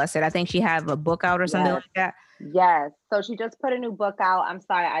got molested. I think she had a book out or something like that. Yes. So she just put a new book out. I'm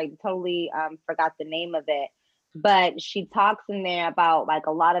sorry, I totally forgot the name of it. But she talks in there about like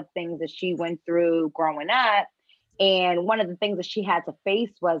a lot of things that she went through growing up. And one of the things that she had to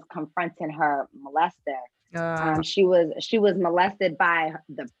face was confronting her molester. She was molested by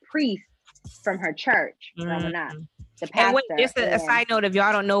the priest from her church growing up. The pastor. And wait, just a side note, if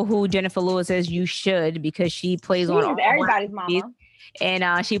y'all don't know who Jennifer Lewis is, you should, because she plays on everybody's mama.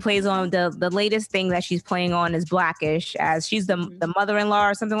 And she plays on the latest thing that she's playing on is Blackish, as she's the mother-in-law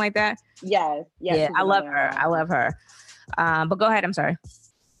or something like that. Yes. Yeah, I love her. But go ahead. I'm sorry.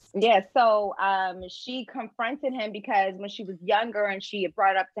 Yeah. So she confronted him because when she was younger and she had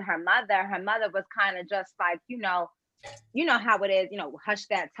brought up to her mother was kind of just like, you know how it is, hush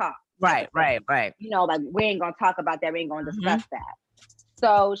that talk. Right. You know, like we ain't gonna talk about that. We ain't gonna discuss that.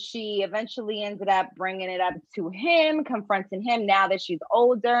 So she eventually ended up bringing it up to him, confronting him now that she's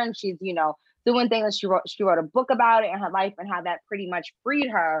older and she's, doing things. She wrote a book about it in her life and how that pretty much freed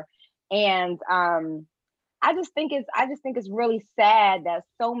her. And I just think it's really sad that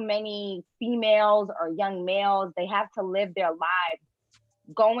so many females or young males, they have to live their lives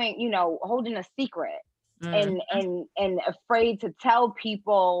going, holding a secret and afraid to tell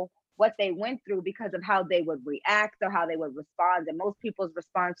people what they went through because of how they would react or how they would respond. And most people's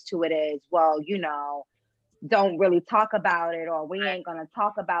response to it is, well, don't really talk about it, or we ain't gonna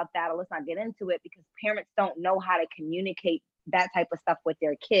talk about that, or let's not get into it, because parents don't know how to communicate that type of stuff with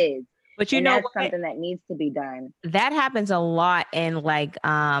their kids. But that's something that needs to be done. That happens a lot in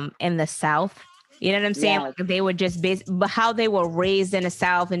in the South. You know what I'm saying? Yes. Like they were just but how they were raised in the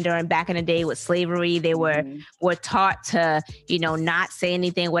South and during back in the day with slavery, they were taught to, not say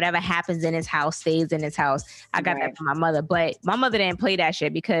anything. Whatever happens in his house stays in his house. I got that from my mother, but my mother didn't play that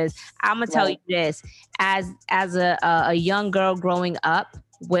shit, because I'm gonna tell you this: as a young girl growing up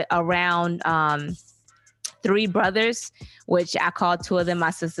with around 3 brothers, which I call 2 of them my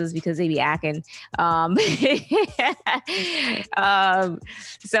sisters because they be acting. So,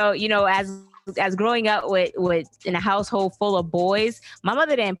 as growing up with in a household full of boys, my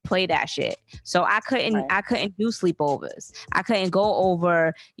mother didn't play that shit. So I couldn't do sleepovers. I couldn't go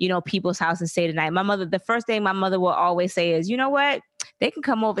over, people's house and stay the night. The first thing my mother will always say is, you know what? They can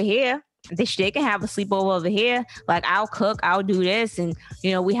come over here. They can have a sleepover over here. Like, I'll cook, I'll do this. And,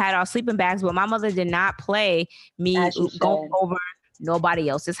 we had our sleeping bags, but my mother did not play me going over nobody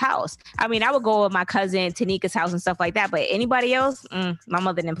else's house. I mean, I would go with my cousin Tanika's house and stuff like that, but anybody else, my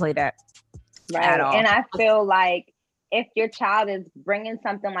mother didn't play that. Right. And I feel like if your child is bringing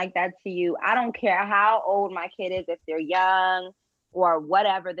something like that to you, I don't care how old my kid is, if they're young or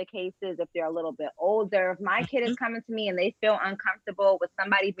whatever the case is, if they're a little bit older, if my kid is coming to me and they feel uncomfortable with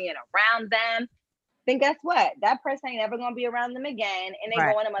somebody being around them, then guess what? That person ain't ever going to be around them again, and they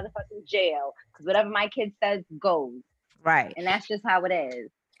go in a motherfucking jail, because whatever my kid says goes. Right. And that's just how it is.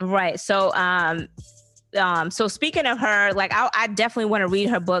 Right. So, so speaking of her, like I definitely want to read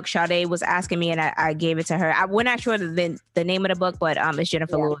her book. Sade was asking me, and I gave it to her. We're not sure the name of the book, but it's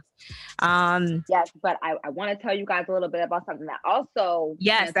Jennifer Lewis. Yes, but I want to tell you guys a little bit about something that also.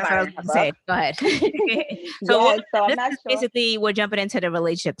 Yes, that's what I was going to say. Go ahead. So I'm not sure. Basically, we're jumping into the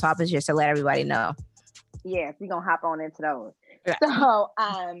relationship topics just to let everybody know. Yes, we're gonna hop on into those. Yeah. So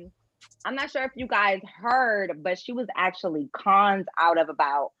I'm not sure if you guys heard, but she was actually conned out of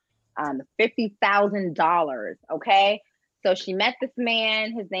about $50,000. Okay. So she met this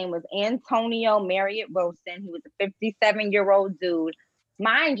man. His name was Antonio Marriott Wilson. He was a 57-year-old dude.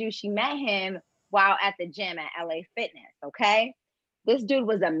 Mind you, she met him while at the gym at LA Fitness. Okay. This dude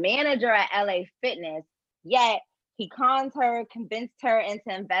was a manager at LA Fitness, yet He conned her, convinced her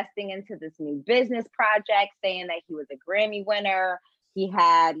into investing into this new business project, saying that he was a Grammy winner. He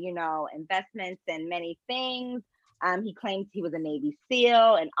had, investments in many things. He claimed he was a Navy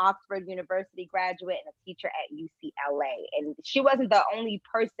SEAL, an Oxford University graduate, and a teacher at UCLA. And she wasn't the only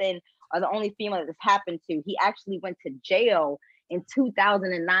person or the only female that this happened to. He actually went to jail in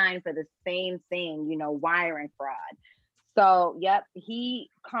 2009 for the same thing, wire and fraud. So, yep, he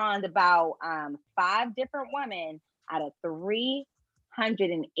conned about 5 different women out of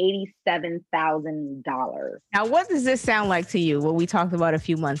 $387,000. Now, what does this sound like to you? What we talked about a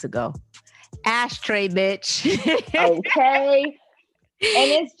few months ago? Ashtray, bitch. Okay. And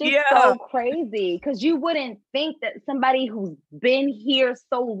it's just so crazy because you wouldn't think that somebody who's been here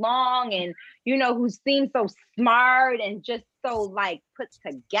so long and, who seems so smart and just so like put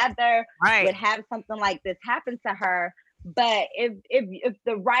together would have something like this happen to her. But if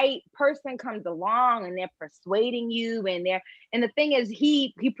the right person comes along and they're persuading you and the thing is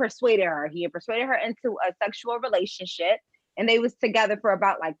he persuaded her. He persuaded her into a sexual relationship, and they was together for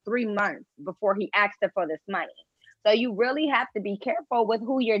about like 3 months before he asked her for this money. So you really have to be careful with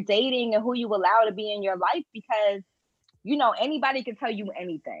who you're dating and who you allow to be in your life because, anybody can tell you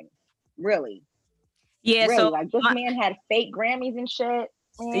anything, really. Yeah. Really, so like this man had fake Grammys and shit.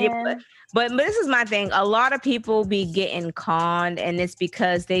 Yeah, but this is my thing. A lot of people be getting conned, and it's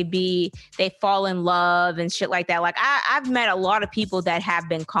because they fall in love and shit like that. Like I've met a lot of people that have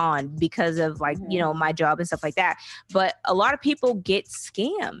been conned because of like, my job and stuff like that. But a lot of people get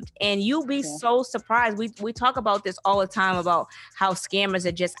scammed, and you'll be so surprised. We talk about this all the time about how scammers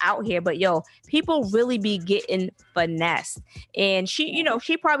are just out here, but people really be getting finessed. And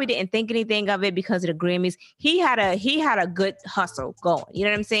she probably didn't think anything of it because of the Grammys. He had a good hustle going. You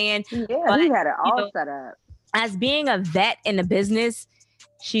know what I'm saying? Yeah, but, he had it all set up. As being a vet in the business,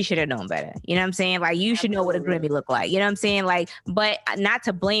 she should have known better. You know what I'm saying? Like, you should know what a Grammy look like. You know what I'm saying? Like, but not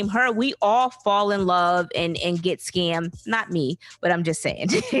to blame her. We all fall in love and get scammed. Not me, but I'm just saying.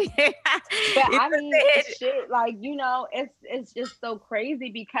 But I mean, shit, like, it's just so crazy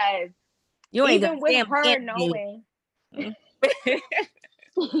because even with her knowing.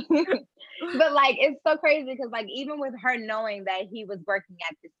 But like it's so crazy because like even with her knowing that he was working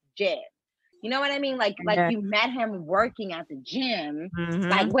at this gym, you know what I mean? Like you met him working at the gym. Mm-hmm.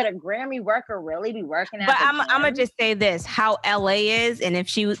 Like would a Grammy worker really be working at the gym? But I'm gonna just say this: how LA is, and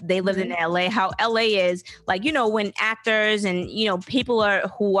if they lived in LA, how LA is. Like when actors and people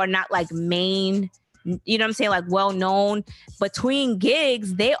who are not like main. You know what I'm saying? Like well known between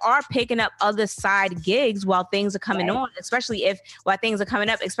gigs, they are picking up other side gigs while things are coming on, especially while things are coming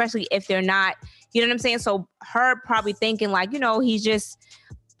up, especially if they're not, you know what I'm saying? So her probably thinking like, he's just,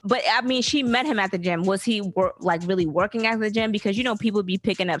 but I mean, she met him at the gym. Was he really working at the gym? Because, people be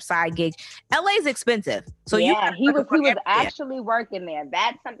picking up side gigs. LA is expensive. So he was actually working there.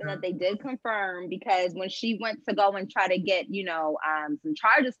 That's something that they did confirm because when she went to go and try to get, some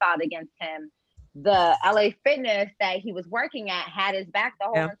charges filed against him, the LA Fitness that he was working at had his back the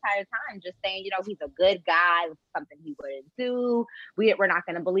whole entire time, just saying, he's a good guy, something he wouldn't do. We're not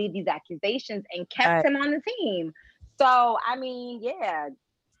going to believe these accusations and kept him on the team. So, I mean, yeah.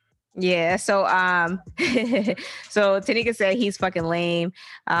 Yeah. So, so Tanika said he's fucking lame.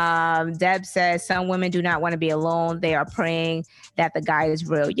 Deb says some women do not want to be alone. They are praying that the guy is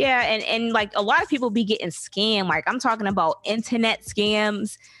real. Yeah. And like a lot of people be getting scammed. Like I'm talking about internet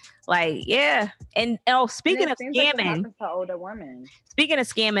scams. Like, yeah. And speaking of scamming, to older women. Speaking of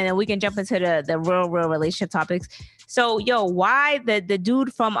scamming, and we can jump into the real relationship topics. So, why the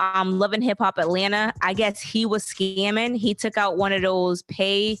dude from Love and Hip Hop Atlanta, I guess he was scamming. He took out one of those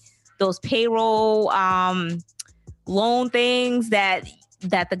payroll loan things that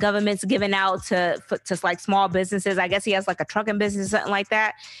the government's giving out to like small businesses. I guess he has like a trucking business, something like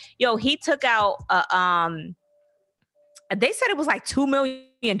that. He took out they said it was like $2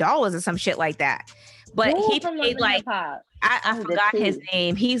 million or some shit like that. But he paid like I forgot his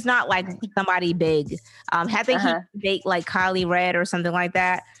name. He's not like somebody big. I think he paid like Kylie Red or something like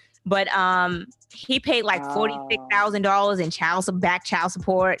that. But he paid like $46,000 in child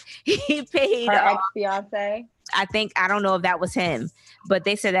support. He paid her ex-fiance. I don't know if that was him, but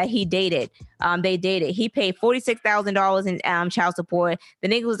they said that he dated. They dated. He paid $46,000 in child support. The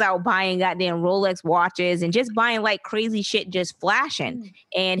nigga was out buying goddamn Rolex watches and just buying like crazy shit, just flashing.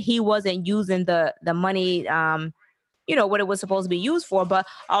 And he wasn't using the money, what it was supposed to be used for. But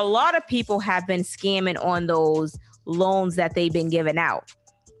a lot of people have been scamming on those loans that they've been giving out.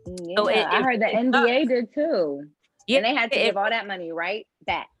 Yeah, so I heard the NBA did too. Yeah, and they had to give all that money right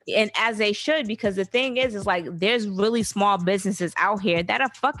back. And as they should, because the thing is like there's really small businesses out here that are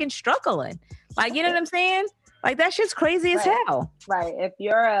fucking struggling. Like, you know what I'm saying? Like that shit's crazy as hell. Right. If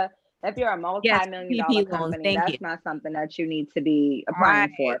you're a multi-million-dollar company, that's not something that you need to be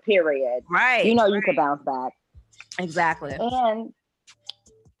applying for, period. Right. You could bounce back. Exactly.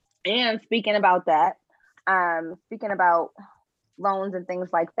 And speaking about that, speaking about loans and things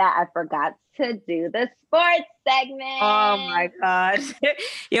like that, I forgot to do the sports segment. Oh my God.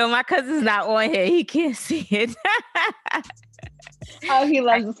 Yo, my cousin's not on here. He can't see it. Oh, he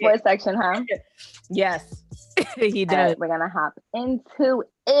loves the sports section, huh? Yes, he does. Right, we're going to hop into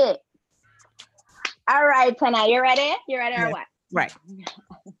it. All right, Tana, you ready? You ready or what? Right.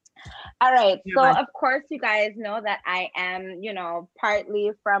 All right. So, of course, you guys know that I am,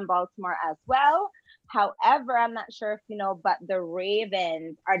 partly from Baltimore as well. However, I'm not sure if you know, but the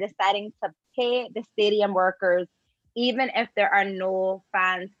Ravens are deciding to pay the stadium workers even if there are no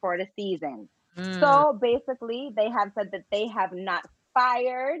fans for the season. So basically, they have said that they have not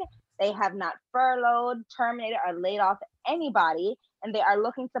fired, they have not furloughed, terminated, or laid off anybody, and they are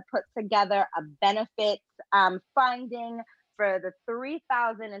looking to put together a benefits funding for the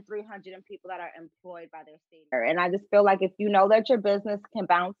 3,300 people that are employed by their stadium. And I just feel like if you know that your business can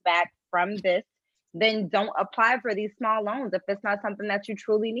bounce back from this, then don't apply for these small loans. If it's not something that you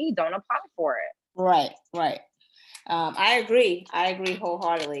truly need, don't apply for it. Right. I agree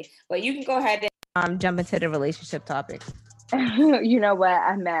wholeheartedly. But you can go ahead and jump into the relationship topic. You know what?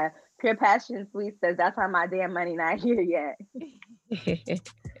 I'm mad. Pure Passion Sweet says that's why my damn money not here yet.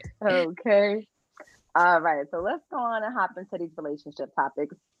 Okay. All right. So let's go on and hop into these relationship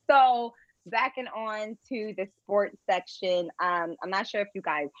topics. So backing on to the sports section, I'm not sure if you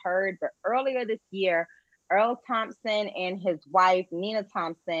guys heard, but earlier this year, Earl Thompson and his wife, Nina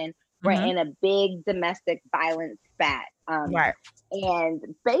Thompson, were in a big domestic violence spat. And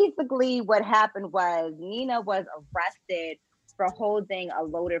basically what happened was Nina was arrested for holding a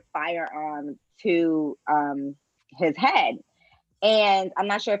loaded firearm to his head. And I'm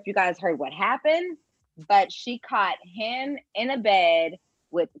not sure if you guys heard what happened, but she caught him in a bed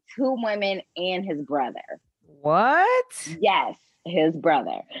with two women and his brother. What? Yes, his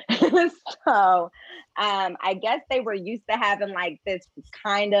brother. So I guess they were used to having like this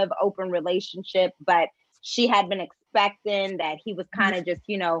kind of open relationship, but she had been expecting that he was kind of just,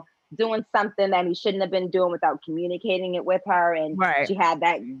 doing something that he shouldn't have been doing without communicating it with her. And she had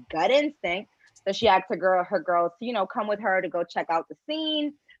that gut instinct. So she asked her girls to, come with her to go check out the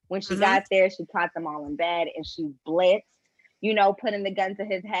scene. When she got there, she caught them all in bed and she blitzed, putting the gun to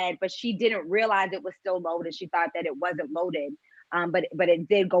his head, but she didn't realize it was still loaded. She thought that it wasn't loaded. But it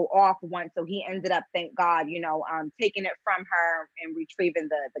did go off once. So he ended up, thank God, taking it from her and retrieving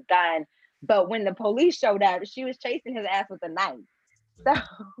the gun. But when the police showed up, she was chasing his ass with a knife.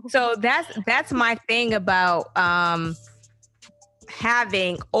 So that's my thing about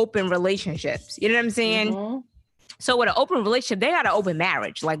having open relationships. You know what I'm saying? So with an open relationship, they got an open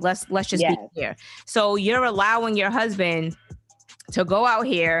marriage. Like let's just be clear. So you're allowing your husband to go out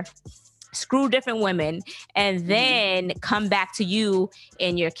here, screw different women, and then come back to you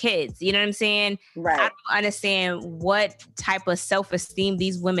and your kids. You know what I'm saying? Right. I don't understand what type of self-esteem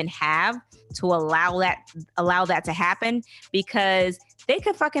these women have to allow that to happen, because they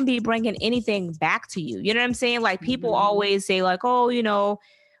could fucking be bringing anything back to you. You know what I'm saying? Like people always say like, oh,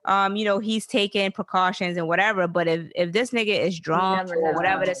 he's taking precautions and whatever. But if this nigga is drunk or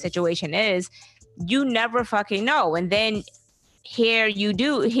whatever the situation is, you never fucking know. And then here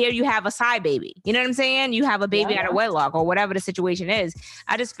you have a side baby. You know what I'm saying? You have a baby out of wedlock or whatever the situation is.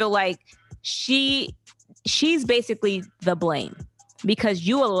 I just feel like she's basically the blame, because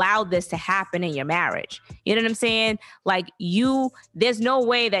you allowed this to happen in your marriage. You know what I'm saying? Like there's no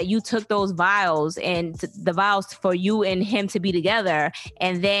way that you took those vows and the vows for you and him to be together.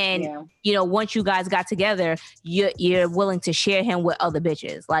 And then, once you guys got together, you're willing to share him with other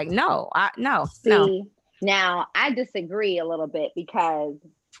bitches. Like, no. Now, I disagree a little bit, because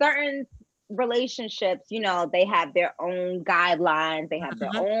certain relationships, they have their own guidelines, they have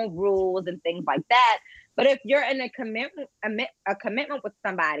their own rules and things like that. But if you're in a commitment with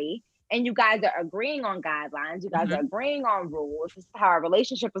somebody and you guys are agreeing on guidelines, you guys are agreeing on rules, this is how our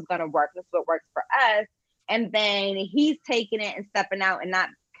relationship is going to work, this is what works for us, and then he's taking it and stepping out and not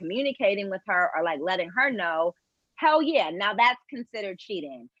communicating with her or like letting her know, hell yeah, now that's considered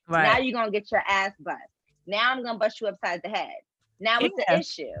cheating. Right. Now you're going to get your ass bust. Now I'm going to bust you upside the head. Now it's the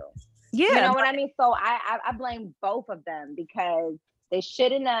issue. Yeah. You know what I mean? So I blame both of them, because they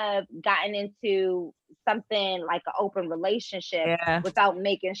shouldn't have gotten into something like an open relationship without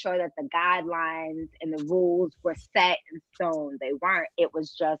making sure that the guidelines and the rules were set in stone. They weren't. It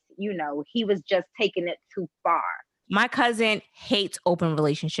was just, he was just taking it too far. My cousin hates open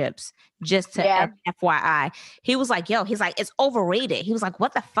relationships. Just to FYI, he was like, "Yo," he's like, "It's overrated." He was like,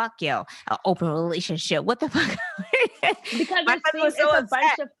 "What the fuck, yo? An open relationship? What the fuck?" Because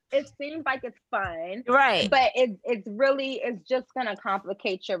it seems like it's fun, right? But it's just gonna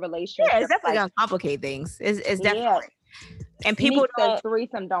complicate your relationship. Yeah, it's definitely gonna complicate things. It's definitely. And people don't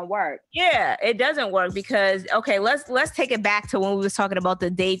threesome don't work. Yeah, it doesn't work because let's take it back to when we was talking about the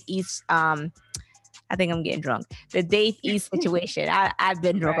Dave East. I think I'm getting drunk. The Dave East situation. I've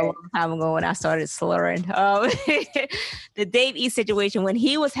been drunk a long time ago when I started slurring. The Dave East situation when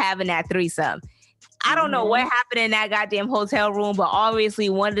he was having that threesome. I don't know what happened in that goddamn hotel room, but obviously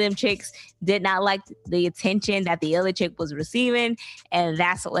one of them chicks did not like the attention that the other chick was receiving. And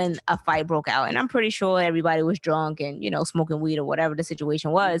that's when a fight broke out. And I'm pretty sure everybody was drunk and, smoking weed or whatever the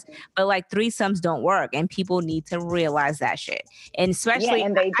situation was. But like threesomes don't work and people need to realize that shit. And especially.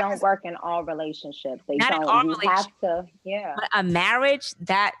 And they don't work in all relationships. They not don't. In all you have to, But a marriage,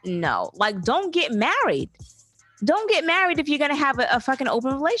 no. Like, don't get married. Don't get married if you're going to have a fucking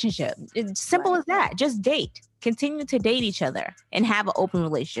open relationship. It's simple as that. Just date. Continue to date each other and have an open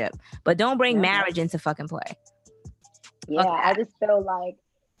relationship. But don't bring marriage into fucking play. Yeah, okay. I just feel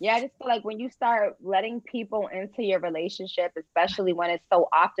like when you start letting people into your relationship, especially when it's so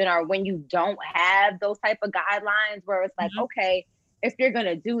often or when you don't have those type of guidelines where it's like, okay, if you're going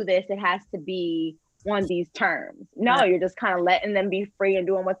to do this, it has to be on these terms. No, you're just kind of letting them be free and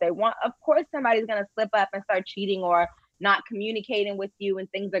doing what they want. Of course, somebody's going to slip up and start cheating or not communicating with you and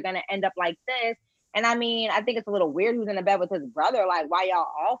things are going to end up like this. And I mean, I think it's a little weird who's in the bed with his brother. Like, why y'all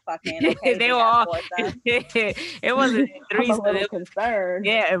all fucking? Okay, they were all. It wasn't three. I'm a little concerned.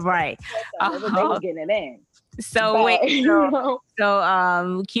 Yeah, right. They were getting it in. So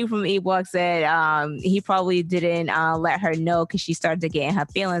Q from Ewok said he probably didn't let her know because she started to get in her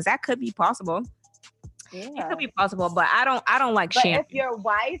feelings. That could be possible. Yeah. It could be possible, but I don't like sharing. But if your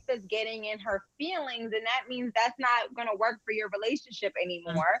wife is getting in her feelings, then that means that's not going to work for your relationship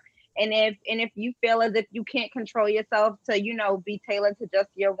anymore. And if you feel as if you can't control yourself to, be tailored to just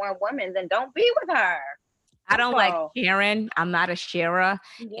your one woman, then don't be with her. I don't like sharing. I'm not a sharer.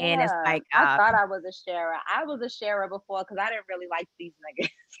 Yeah. And it's like I thought I was a sharer. I was a sharer before because I didn't really like these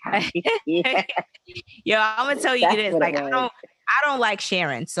niggas. Yo, I'm gonna tell you this. Like I don't like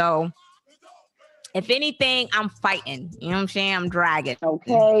sharing. So if anything, I'm fighting. You know what I'm saying? I'm dragging.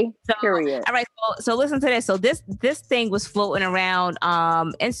 Okay. So, period. All right. So listen to this. So this thing was floating around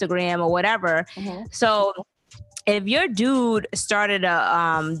Instagram or whatever. Mm-hmm. So if your dude started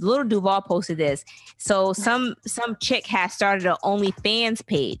Little Duval posted this. So some chick has started an OnlyFans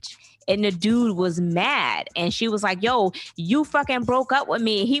page. And the dude was mad. And she was like, yo, you fucking broke up with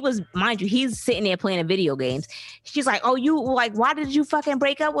me. He was, mind you, he's sitting there playing video games. She's like, oh, you like, why did you fucking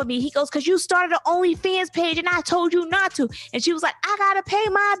break up with me? He goes, because you started an OnlyFans page and I told you not to. And she was like, I gotta pay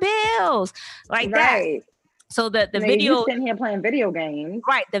my bills. Like that. So the video. You sitting here playing video games.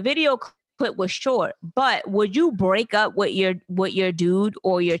 Right. The video clip was short, but would you break up with your dude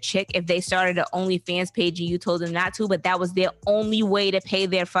or your chick if they started an OnlyFans page and you told them not to, but that was their only way to pay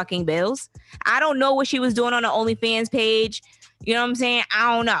their fucking bills? I don't know what she was doing on the OnlyFans page. You know what I'm saying?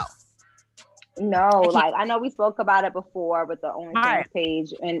 I don't know. No, like I know we spoke about it before with the OnlyFans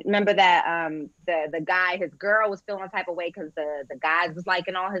page, and remember that the guy, his girl was feeling type of way because the guys was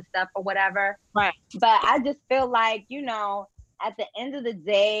liking all his stuff or whatever. Right. But I just feel like at the end of the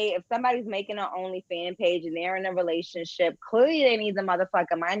day, if somebody's making an OnlyFans page and they're in a relationship, clearly they need the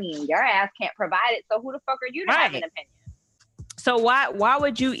motherfucking money and your ass can't provide it. So who the fuck are you to have an opinion? So why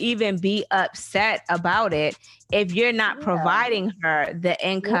would you even be upset about it if you're not providing her the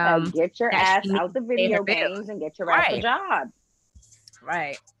income? Get your ass out the video games and get your ass a job.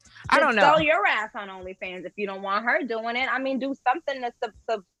 Right. I don't know. Sell your ass on OnlyFans if you don't want her doing it. I mean, do something to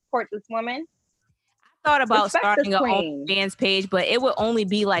support this woman. Thought about starting an OnlyFans page, but it would only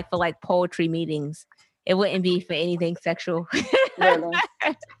be like for like poetry meetings. It wouldn't be for anything sexual. Really?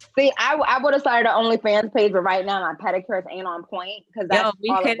 See, I would have started an OnlyFans page, but right now my pedicures ain't on point because that's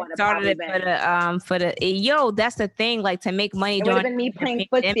we could have started it for the that's the thing. Like to make money. It would have been me playing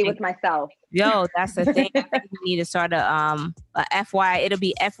footsie with myself. Yo, that's the thing. I think we need to start a FY. It'll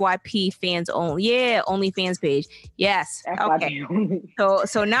be FYP fans only. Yeah, OnlyFans page. Yes. FYP okay. Only.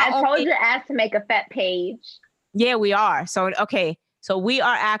 So now I told your ass to make a fat page. Yeah, we are. So okay. So we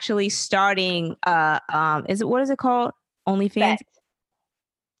are actually starting. What is it called? OnlyFans. Fat.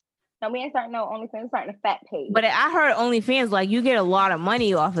 No, we ain't starting no OnlyFans. We're starting a fat page. But I heard OnlyFans, like you get a lot of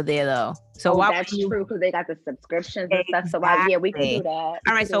money off of there, though. So why? That's true because they got the subscriptions and stuff. So we can do that.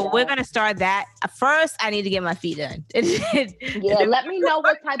 All right, so we're gonna start that. First, I need to get my feet done. Yeah, let me know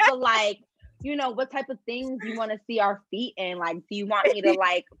what type of you know, what type of things you want to see our feet in. Like, do you want me to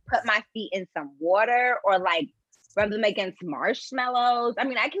like put my feet in some water or like rub them against marshmallows? I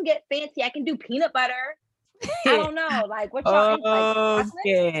mean, I can get fancy. I can do peanut butter. I don't know. Like, what y'all like?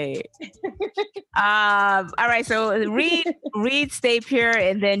 Okay. All right. So Reed, stay pure,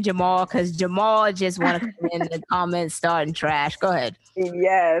 and then Jamal, because Jamal just want to come in the comments starting trash. Go ahead.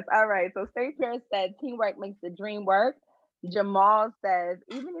 Yes. All right. So Stay Pure said teamwork makes the dream work. Jamal says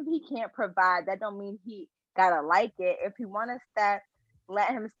even if he can't provide, that don't mean he gotta like it. If he want to step, let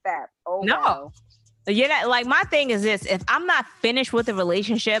him step. Oh no. Well. You're not, like, my thing is this: if I'm not finished with the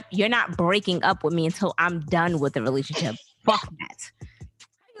relationship, you're not breaking up with me until I'm done with the relationship. Fuck that.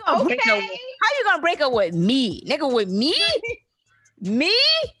 How you gonna break up with me, nigga? With me? Me?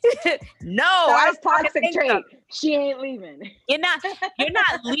 No, that's toxic trait. She ain't leaving. You're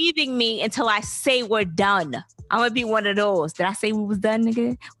not leaving me until I say we're done. I'm gonna be one of those. Did I say we was done, nigga?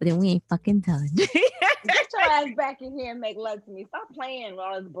 Well, then we ain't fucking done. Get your ass back in here and make love to me. Stop playing with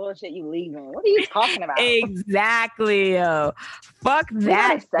all this bullshit you leaving. What are you talking about? Exactly, yo. Fuck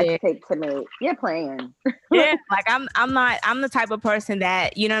that. Sex tape to me. You're playing. Yeah, like I'm the type of person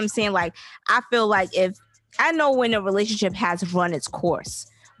that, you know what I'm saying? Like, I feel like if I know when a relationship has run its course,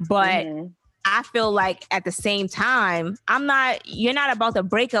 but I feel like at the same time, you're not about to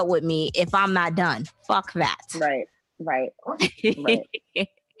break up with me if I'm not done. Fuck that. Right.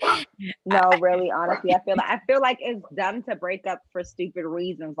 No, really, honestly, I feel like it's dumb to break up for stupid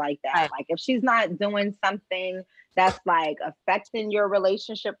reasons like that. Right. Like, if she's not doing something that's like affecting your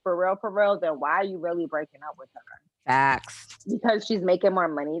relationship for real, then why are you really breaking up with her? Facts. Because she's making more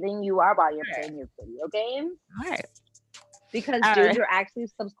money than you are while you're playing your video games. All right. Because dudes are actually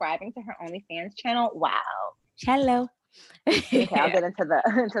subscribing to her OnlyFans channel. Wow. Hello. Okay, I'll get into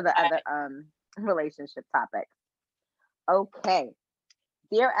the other relationship topic. Okay.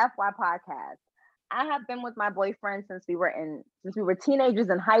 Dear FY Podcast, I have been with my boyfriend since we were teenagers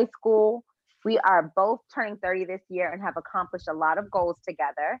in high school. We are both turning 30 this year and have accomplished a lot of goals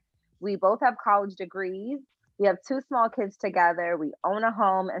together. We both have college degrees. We have 2 small kids together. We own a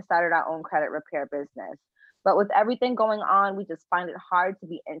home and started our own credit repair business. But with everything going on, we just find it hard to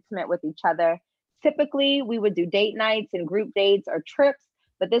be intimate with each other. Typically, we would do date nights and group dates or trips,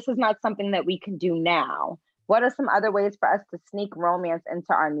 but this is not something that we can do now. What are some other ways for us to sneak romance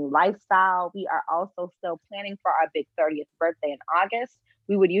into our new lifestyle? We are also still planning for our big 30th birthday in August.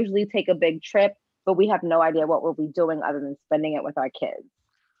 We would usually take a big trip, but we have no idea what we'll be doing other than spending it with our kids.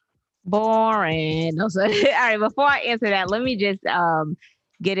 Boring. No, so, all right, before I answer that, let me just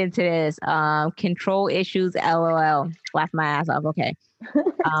get into this. Control issues, LOL. Laugh my ass off. Okay.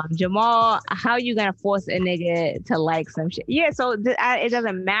 Jamal, how you gonna force a nigga to like some shit? Yeah, so it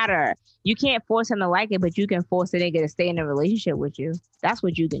doesn't matter. You can't force him to like it, but you can force a nigga to stay in a relationship with you. That's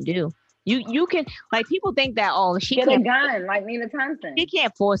what you can do. You can, like, people think that, oh, she get a gun like Nina Thompson. She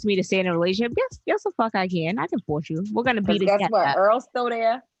can't force me to stay in a relationship. Yes, the fuck I can. I can force you. We're gonna be together. Guess what? Earl's still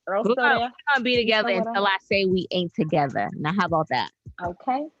there. We're gonna be together until I say we ain't together. Now, how about that?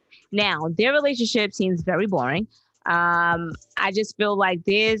 Okay. Now, their relationship seems very boring. I just feel like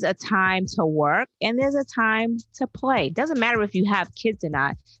there's a time to work and there's a time to play. Doesn't matter if you have kids or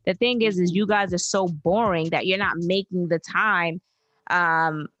not. The thing is you guys are so boring that you're not making the time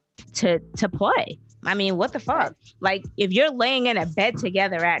to play. I mean, what the fuck? Like, if you're laying in a bed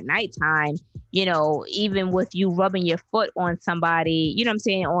together at nighttime, you know, even with you rubbing your foot on somebody, you know what I'm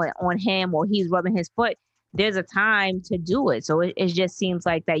saying, on him, or he's rubbing his foot, there's a time to do it. So it just seems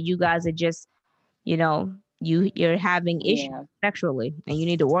like that you guys are just, you know, you're having issues sexually and you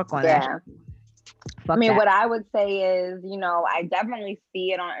need to work on that. I mean, what I would say is, you know, I definitely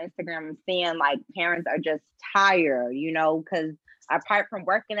see it on Instagram. I'm seeing like parents are just tired, you know, because apart from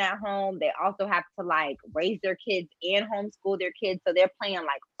working at home, they also have to like raise their kids and homeschool their kids. So they're playing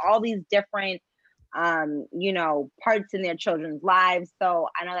like all these different, you know, parts in their children's lives. So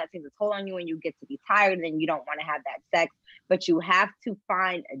I know that takes a toll on you when you get to be tired and you don't want to have that sex, but you have to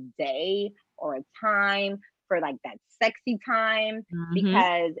find a day or a time for like that sexy time,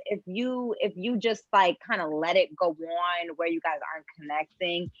 because if you just like kind of let it go on where you guys aren't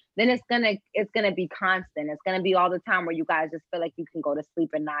connecting, then it's gonna be constant. It's gonna be all the time where you guys just feel like you can go to sleep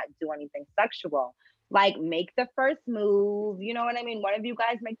and not do anything sexual. Like, make the first move, you know what I mean? One of you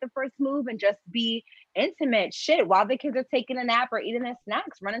guys make the first move and just be intimate. Shit, while the kids are taking a nap or eating their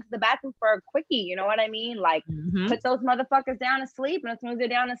snacks, run into the bathroom for a quickie, you know what I mean? Like, put those motherfuckers down to sleep, and as soon as they're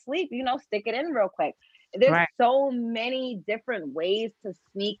down to sleep, you know, stick it in real quick. There's so many different ways to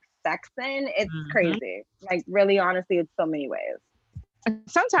sneak sex in. It's crazy. Like, really, honestly, it's so many ways.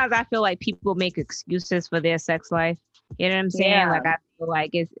 Sometimes I feel like people make excuses for their sex life. You know what I'm saying? Yeah. Like, I feel feel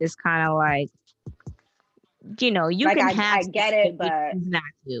like it's kind of like, you know, you like can I get it, but not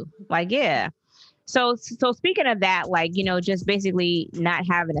to. Like, yeah. So speaking of that, like, you know, just basically not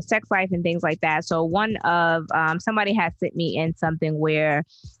having a sex life and things like that. So one of somebody has sent me in something where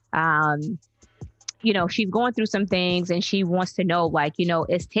you know, she's going through some things and she wants to know, like, you know,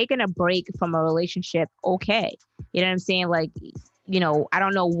 is taking a break from a relationship okay? You know what I'm saying? Like, you know, I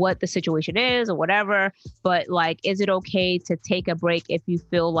don't know what the situation is or whatever, but like, is it okay to take a break if you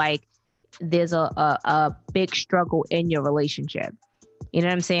feel like there's a big struggle in your relationship? You know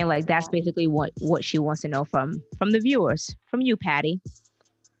what I'm saying? Like, that's basically what she wants to know from the viewers, from you, Patty.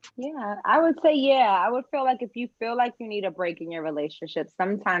 Yeah, I would say, yeah. I would feel like if you feel like you need a break in your relationship,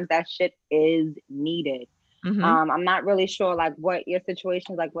 sometimes that shit is needed. Mm-hmm. I'm not really sure like what your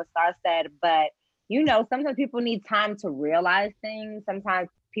situation is, like what Star said, but you know, sometimes people need time to realize things. Sometimes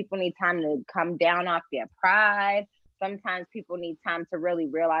people need time to come down off their pride. Sometimes people need time to really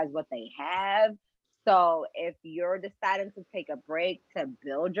realize what they have. So if you're deciding to take a break to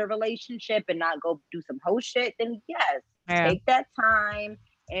build your relationship and not go do some hoe shit, then yes, take that time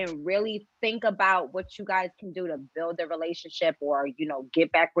and really think about what you guys can do to build a relationship, or, you know,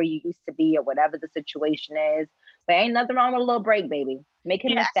 get back where you used to be, or whatever the situation is. But ain't nothing wrong with a little break, baby. Make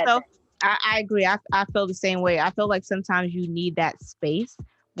him miss that thing. I agree. I feel the same way. I feel like sometimes you need that space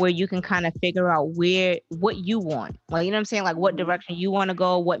where you can kind of figure out what you want. Like, you know what I'm saying? Like, what direction you want to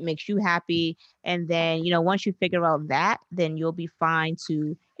go, what makes you happy. And then, you know, once you figure out that, then you'll be fine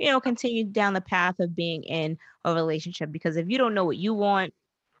to, you know, continue down the path of being in a relationship. Because if you don't know what you want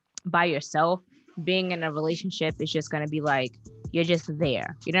by yourself, being in a relationship is just going to be like, you're just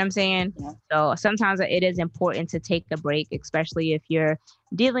there. You know what I'm saying? Yeah. So sometimes it is important to take a break, especially if you're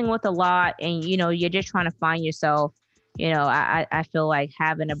dealing with a lot and, you know, you're just trying to find yourself. You know, I feel like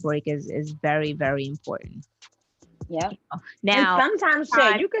having a break is very, very important. Yeah. You know? Now, and sometimes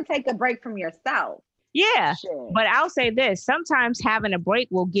shit, you could take a break from yourself. Yeah. But I'll say this, sometimes having a break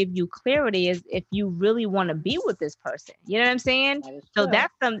will give you clarity as if you really want to be with this person. You know what I'm saying? So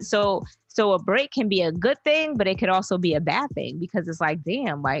that's so a break can be a good thing, but it could also be a bad thing, because it's like,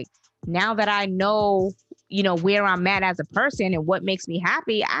 damn, like, now that I know, you know, where I'm at as a person and what makes me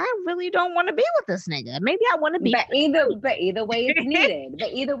happy, I really don't want to be with this nigga. Maybe I want to be. But either way, it's needed.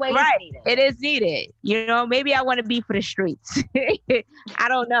 But either way, right. It's needed. It is needed. You know, maybe I want to be for the streets. I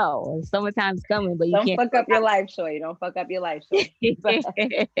don't know. Summertime's coming, but you don't can't fuck up your life, Shorty. Don't fuck up your life, Shorty.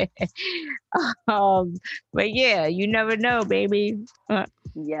 But yeah, you never know, baby.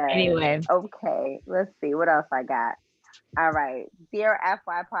 Yeah. Anyway. Okay. Let's see what else I got. All right. Dear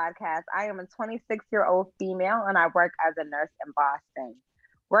FY Podcast, I am a 26-year-old female and I work as a nurse in Boston.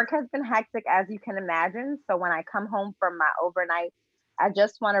 Work has been hectic, as you can imagine. So when I come home from my overnight, I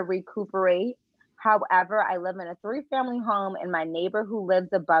just want to recuperate. However, I live in a 3-family home and my neighbor who lives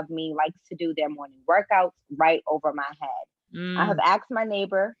above me likes to do their morning workouts right over my head. I have asked my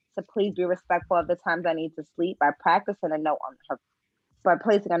neighbor to please be respectful of the times I need to sleep by placing a note on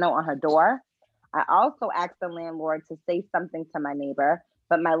her door. I also asked the landlord to say something to my neighbor,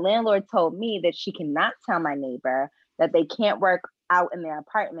 but my landlord told me that she cannot tell my neighbor that they can't work out in their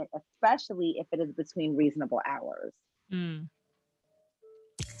apartment, especially if it is between reasonable hours.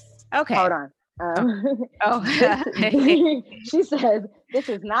 Okay. Hold on. She says, this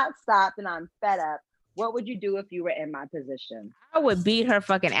is not stopped and I'm fed up. What would you do if you were in my position? I would beat her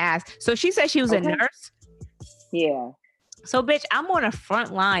fucking ass. So she said she was a nurse? Yeah. So, bitch, I'm on a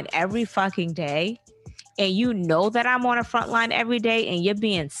front line every fucking day. And you know that I'm on a front line every day and you're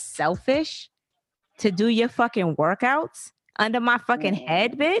being selfish to do your fucking workouts under my fucking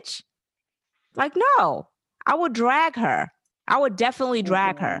head, bitch? Like, no. I would drag her. I would definitely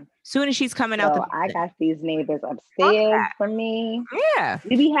drag her. Soon as she's coming out. I got these neighbors upstairs for me. Yeah.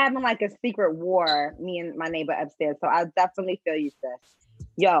 We be having like a secret war, me and my neighbor upstairs. So I definitely feel you, sis.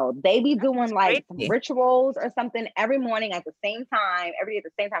 Yo, they be doing like some rituals or something every morning at the same time, every day at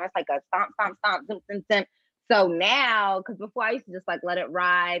the same time. It's like a stomp, stomp, stomp, zim, zim, zim. So now, because before I used to just like let it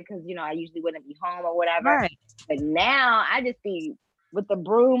ride, because, you know, I usually wouldn't be home or whatever. Right. But now I just be with the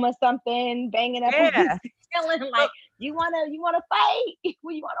broom or something, banging up on the ceiling, like, you wanna fight? You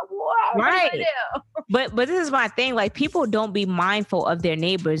wanna war? Right. But this is my thing. Like, people don't be mindful of their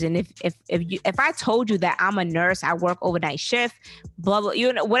neighbors. And if I told you that I'm a nurse, I work overnight shift, blah blah,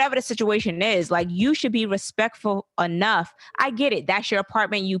 you know, whatever the situation is, like, you should be respectful enough. I get it. That's your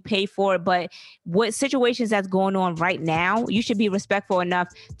apartment. You pay for it. But what situations that's going on right now, you should be respectful enough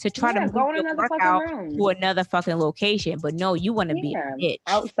to try to go in another fucking room to another fucking location. But no, you want to be a bitch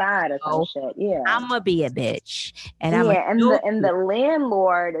outside or some shit. Yeah, I'm gonna be a bitch. And and the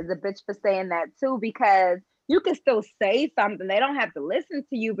landlord is a bitch for saying that too, because, you can still say something. They don't have to listen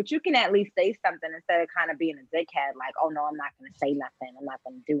to you, but you can at least say something instead of kind of being a dickhead. Like, oh no, I'm not going to say nothing. I'm not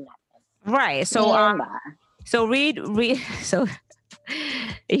going to do nothing. Right. So, so read. So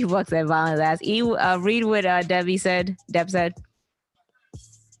he walks at violence ass. Read what Deb said.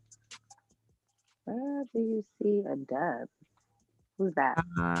 Where do you see a Deb? Who's that?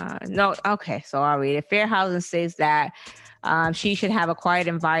 No. Okay. So I'll read it. Fair Housing says that she should have a quiet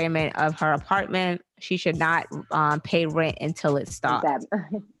environment of her apartment. She should not pay rent until it stops.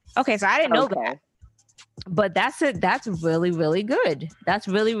 Okay. So I didn't know that. But that's it. That's really, really good. That's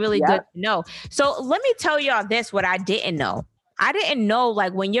really, really good to know. So let me tell y'all this, what I didn't know. I didn't know,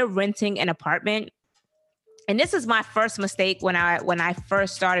 like, when you're renting an apartment, and this is my first mistake when I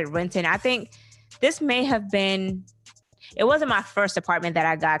first started renting. I think this may have been, it wasn't my first apartment that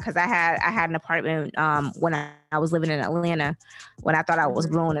I got, because I had an apartment when I was living in Atlanta, when I thought I was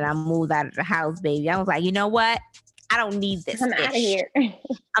grown and I moved out of the house, baby. I was like, you know what? I don't need this. I'm out of here. I'm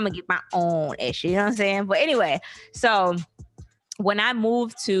gonna get my own ish. You know what I'm saying? But anyway, so when I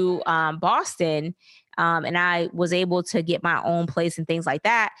moved to Boston, and I was able to get my own place and things like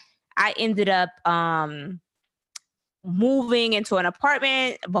that, I ended up moving into an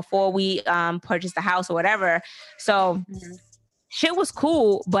apartment before we purchased the house or whatever. So shit was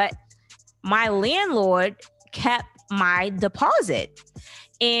cool, but my landlord kept my deposit.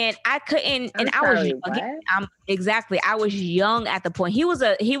 And I couldn't, and I was young. Exactly. I was young at the point. He was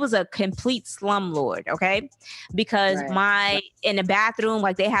a complete slumlord, okay? Because in the bathroom,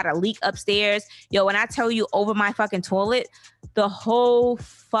 like, they had a leak upstairs. Yo, when I tell you, over my fucking toilet, the whole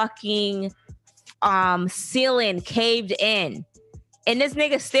fucking ceiling caved in. And this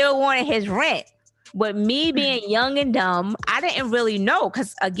nigga still wanted his rent. But me being young and dumb, I didn't really know,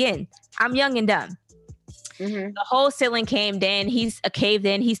 because again, I'm young and dumb. The whole ceiling caved in. He's caved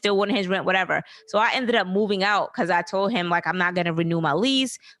in. He still wanted his rent, whatever. So I ended up moving out, because I told him, like, I'm not going to renew my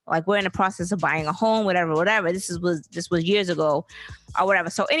lease. Like, we're in the process of buying a home, whatever. This was years ago or whatever.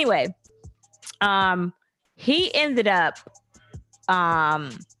 So anyway, he ended up,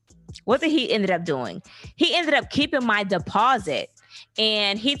 what did he ended up doing? He ended up keeping my deposit.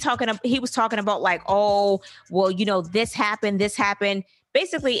 And he was talking about, like, oh, well, you know, this happened.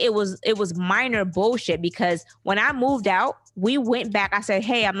 Basically, it was minor bullshit, because when I moved out, we went back. I said,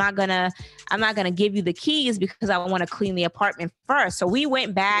 hey, I'm not gonna give you the keys, because I want to clean the apartment first. So we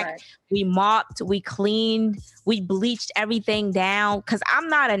went back, we mopped, we cleaned, we bleached everything down, because I'm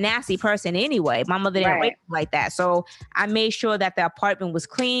not a nasty person anyway. My mother didn't raise me like that. So I made sure that the apartment was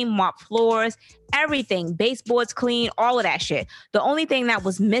clean, mopped floors, everything, baseboards clean, all of that shit. The only thing that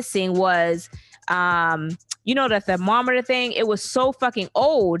was missing was you know, the thermometer thing. It was so fucking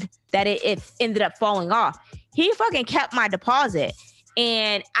old that it ended up falling off. He fucking kept my deposit,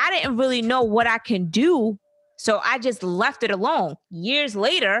 and I didn't really know what I can do. So I just left it alone. Years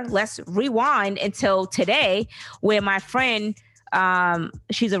later, let's rewind until today, where my friend,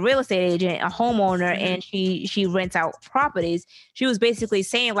 she's a real estate agent, a homeowner, and she rents out properties. She was basically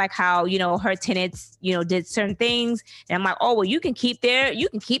saying, like, how, you know, her tenants, you know, did certain things. And I'm like, oh, well, you can keep their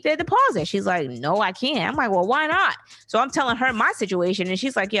deposit. She's like, no, I can't. I'm like, well, why not? So I'm telling her my situation, and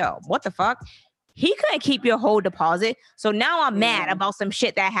she's like, yo, what the fuck? He couldn't keep your whole deposit. So now I'm mad about some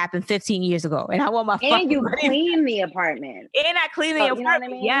shit that happened 15 years ago. And I want my And you clean the apartment. And I clean the apartment. You know what I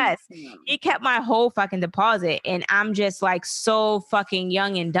mean? Yes. He kept my whole fucking deposit. And I'm just, like, so fucking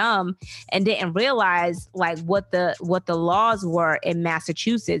young and dumb, and didn't realize, like, what the laws were in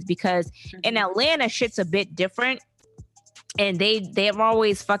Massachusetts, because in Atlanta, shit's a bit different. And they're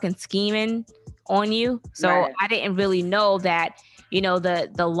always fucking scheming on you. So I didn't really know that, you know,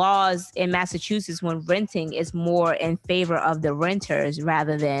 the laws in Massachusetts when renting is more in favor of the renters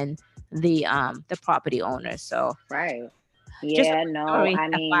rather than the property owners. So yeah, no, I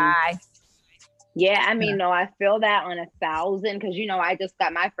mean, no, I feel that on 1,000, because, you know, I just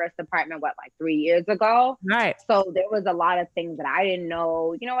got my first apartment, like 3 years ago. Right. So there was a lot of things that I didn't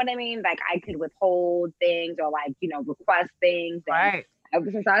know. You know what I mean? Like, I could withhold things, or, like, you know, request things. And ever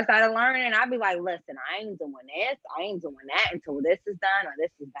since I started learning, I'd be like, listen, I ain't doing this, I ain't doing that until this is done or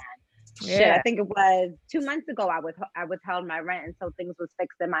this is done. Yeah. Shit, I think it was 2 months ago I withheld my rent until things was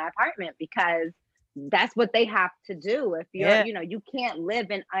fixed in my apartment, because that's what they have to do. If you're, you know, you can't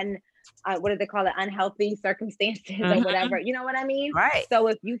live in what do they call it? Unhealthy circumstances or whatever. You know what I mean? Right. So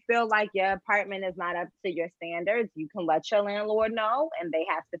if you feel like your apartment is not up to your standards, you can let your landlord know, and they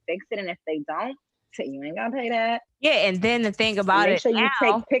have to fix it. And if they don't, so you ain't gonna pay that. Yeah, and then the thing about make sure you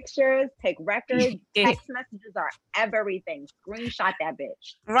take pictures, take records. Text messages are everything. Screenshot that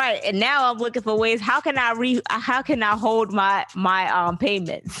bitch. Right, and now I'm looking for ways. How can I hold my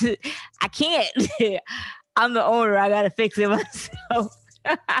payments? I can't. I'm the owner. I gotta fix it myself.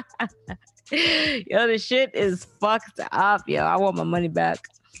 Yo, the shit is fucked up, yo. I want my money back.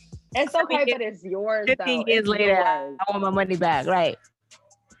 It's okay, but it's yours. 15 years later, I want my money back, right?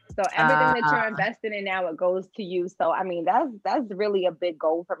 So everything that you're investing in now, it goes to you. So I mean, that's really a big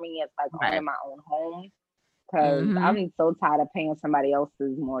goal for me. It's like owning my own home. Because I'm so tired of paying somebody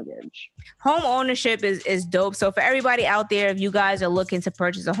else's mortgage. Home ownership is dope. So for everybody out there, if you guys are looking to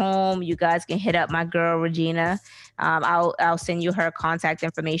purchase a home, you guys can hit up my girl Regina. I'll send you her contact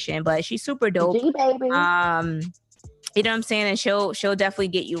information. But she's super dope. G baby. You know what I'm saying? And she'll definitely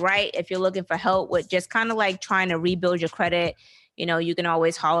get you right. If you're looking for help with just kind of like trying to rebuild your credit, you know, you can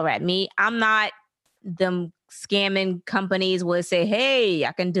always holler at me. I'm not them scamming companies will say, hey,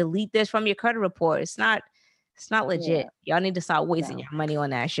 I can delete this from your credit report. It's not legit. Y'all need to stop wasting your money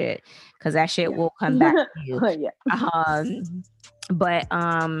on that shit, because that shit will come back to you. But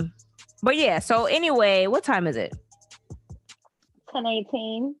yeah. So anyway, what time is it? 10:18.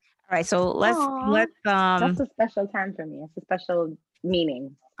 All right. So let's That's a special time for me. It's a special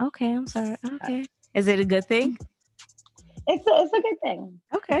meaning. Okay, I'm sorry. Okay, is it a good thing? It's a good thing.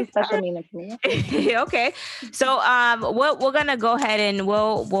 Okay, it's a special meaning for me. Okay, so we're gonna go ahead and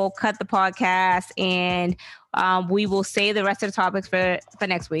we'll cut the podcast, and we will save the rest of the topics for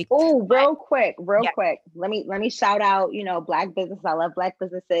next week. Oh, real quick. Let me shout out, Black business. I love Black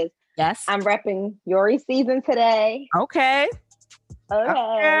businesses. Yes, I'm repping Yuri season today. Okay. Well,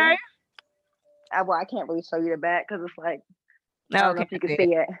 I can't really show you the back because it's like, I don't know if you can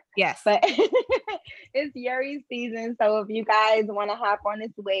see it. Yes. But it's Yuri season. So if you guys want to hop on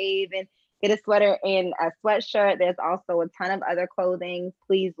this wave and get a sweater and a sweatshirt, there's also a ton of other clothing.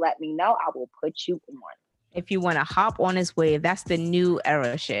 Please let me know. I will put you on. If you want to hop on this wave, that's the new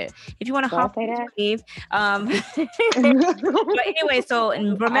era shit. If you want to hop on this wave. But anyway, so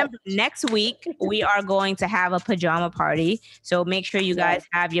remember, next week we are going to have a pajama party. So make sure you guys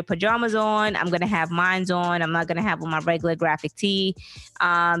have your pajamas on. I'm going to have mine on. I'm not going to have on my regular graphic tee.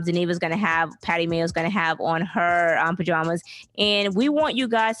 Zeneva's going to have, Patty Mayo's going to have on her pajamas. And we want you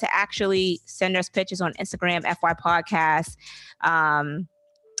guys to actually send us pictures on Instagram, FY Podcast.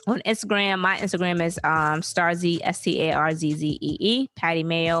 On Instagram, my Instagram is Starzy, STARZZEE, Patty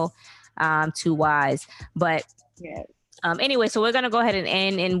Mayo, 2 Y's. But anyway, so we're gonna go ahead and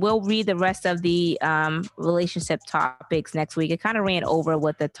end, and we'll read the rest of the relationship topics next week. It kind of ran over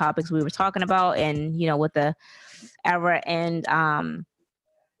what the topics we were talking about, and with the era and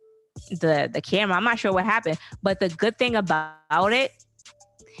the camera. I'm not sure what happened, but the good thing about it.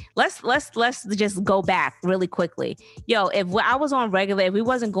 Let's just go back really quickly. Yo, if I was on regular, if we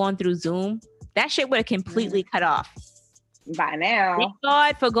wasn't going through Zoom, that shit would have completely cut off by now. Thank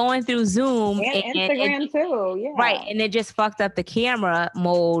God for going through Zoom and Instagram too. Yeah, right. And it just fucked up the camera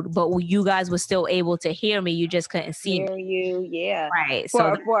mode, but you guys were still able to hear me. You just couldn't see me. You, yeah. Right.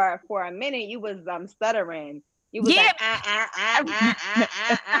 For a minute, you was stuttering. You was like, I'm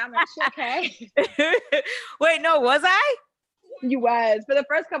like, okay. Wait, no, was I? You was. For the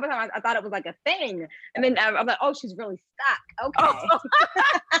first couple of times, I thought it was like a thing. And then I'm like, oh, she's really stuck. Okay. Oh.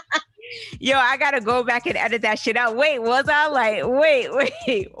 Yo, I got to go back and edit that shit out. Wait, was I like, wait,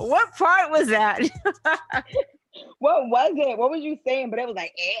 what part was that? What was it? What was you saying? But it was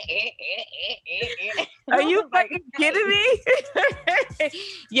like, Are you fucking kidding me?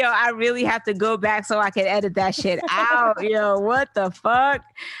 Yo, I really have to go back so I can edit that shit out. Yo, what the fuck?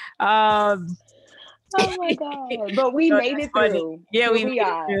 Oh my God. But we made it through. Yeah, we made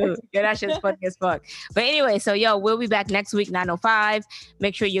it through. Yeah, that shit's funny as fuck. But anyway, so we'll be back next week, 9:05.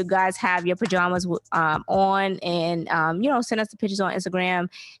 Make sure you guys have your pajamas on, and send us the pictures on Instagram.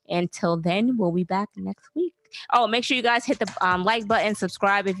 Until then, we'll be back next week. Oh, make sure you guys hit the like button,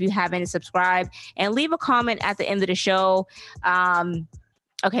 subscribe if you haven't subscribed, and leave a comment at the end of the show.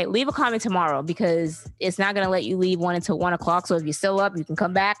 Okay, leave a comment tomorrow because it's not going to let you leave one until 1 o'clock. So if you're still up, you can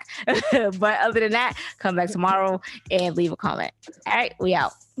come back. But other than that, come back tomorrow and leave a comment. All right, we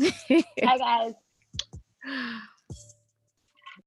out. Bye, guys.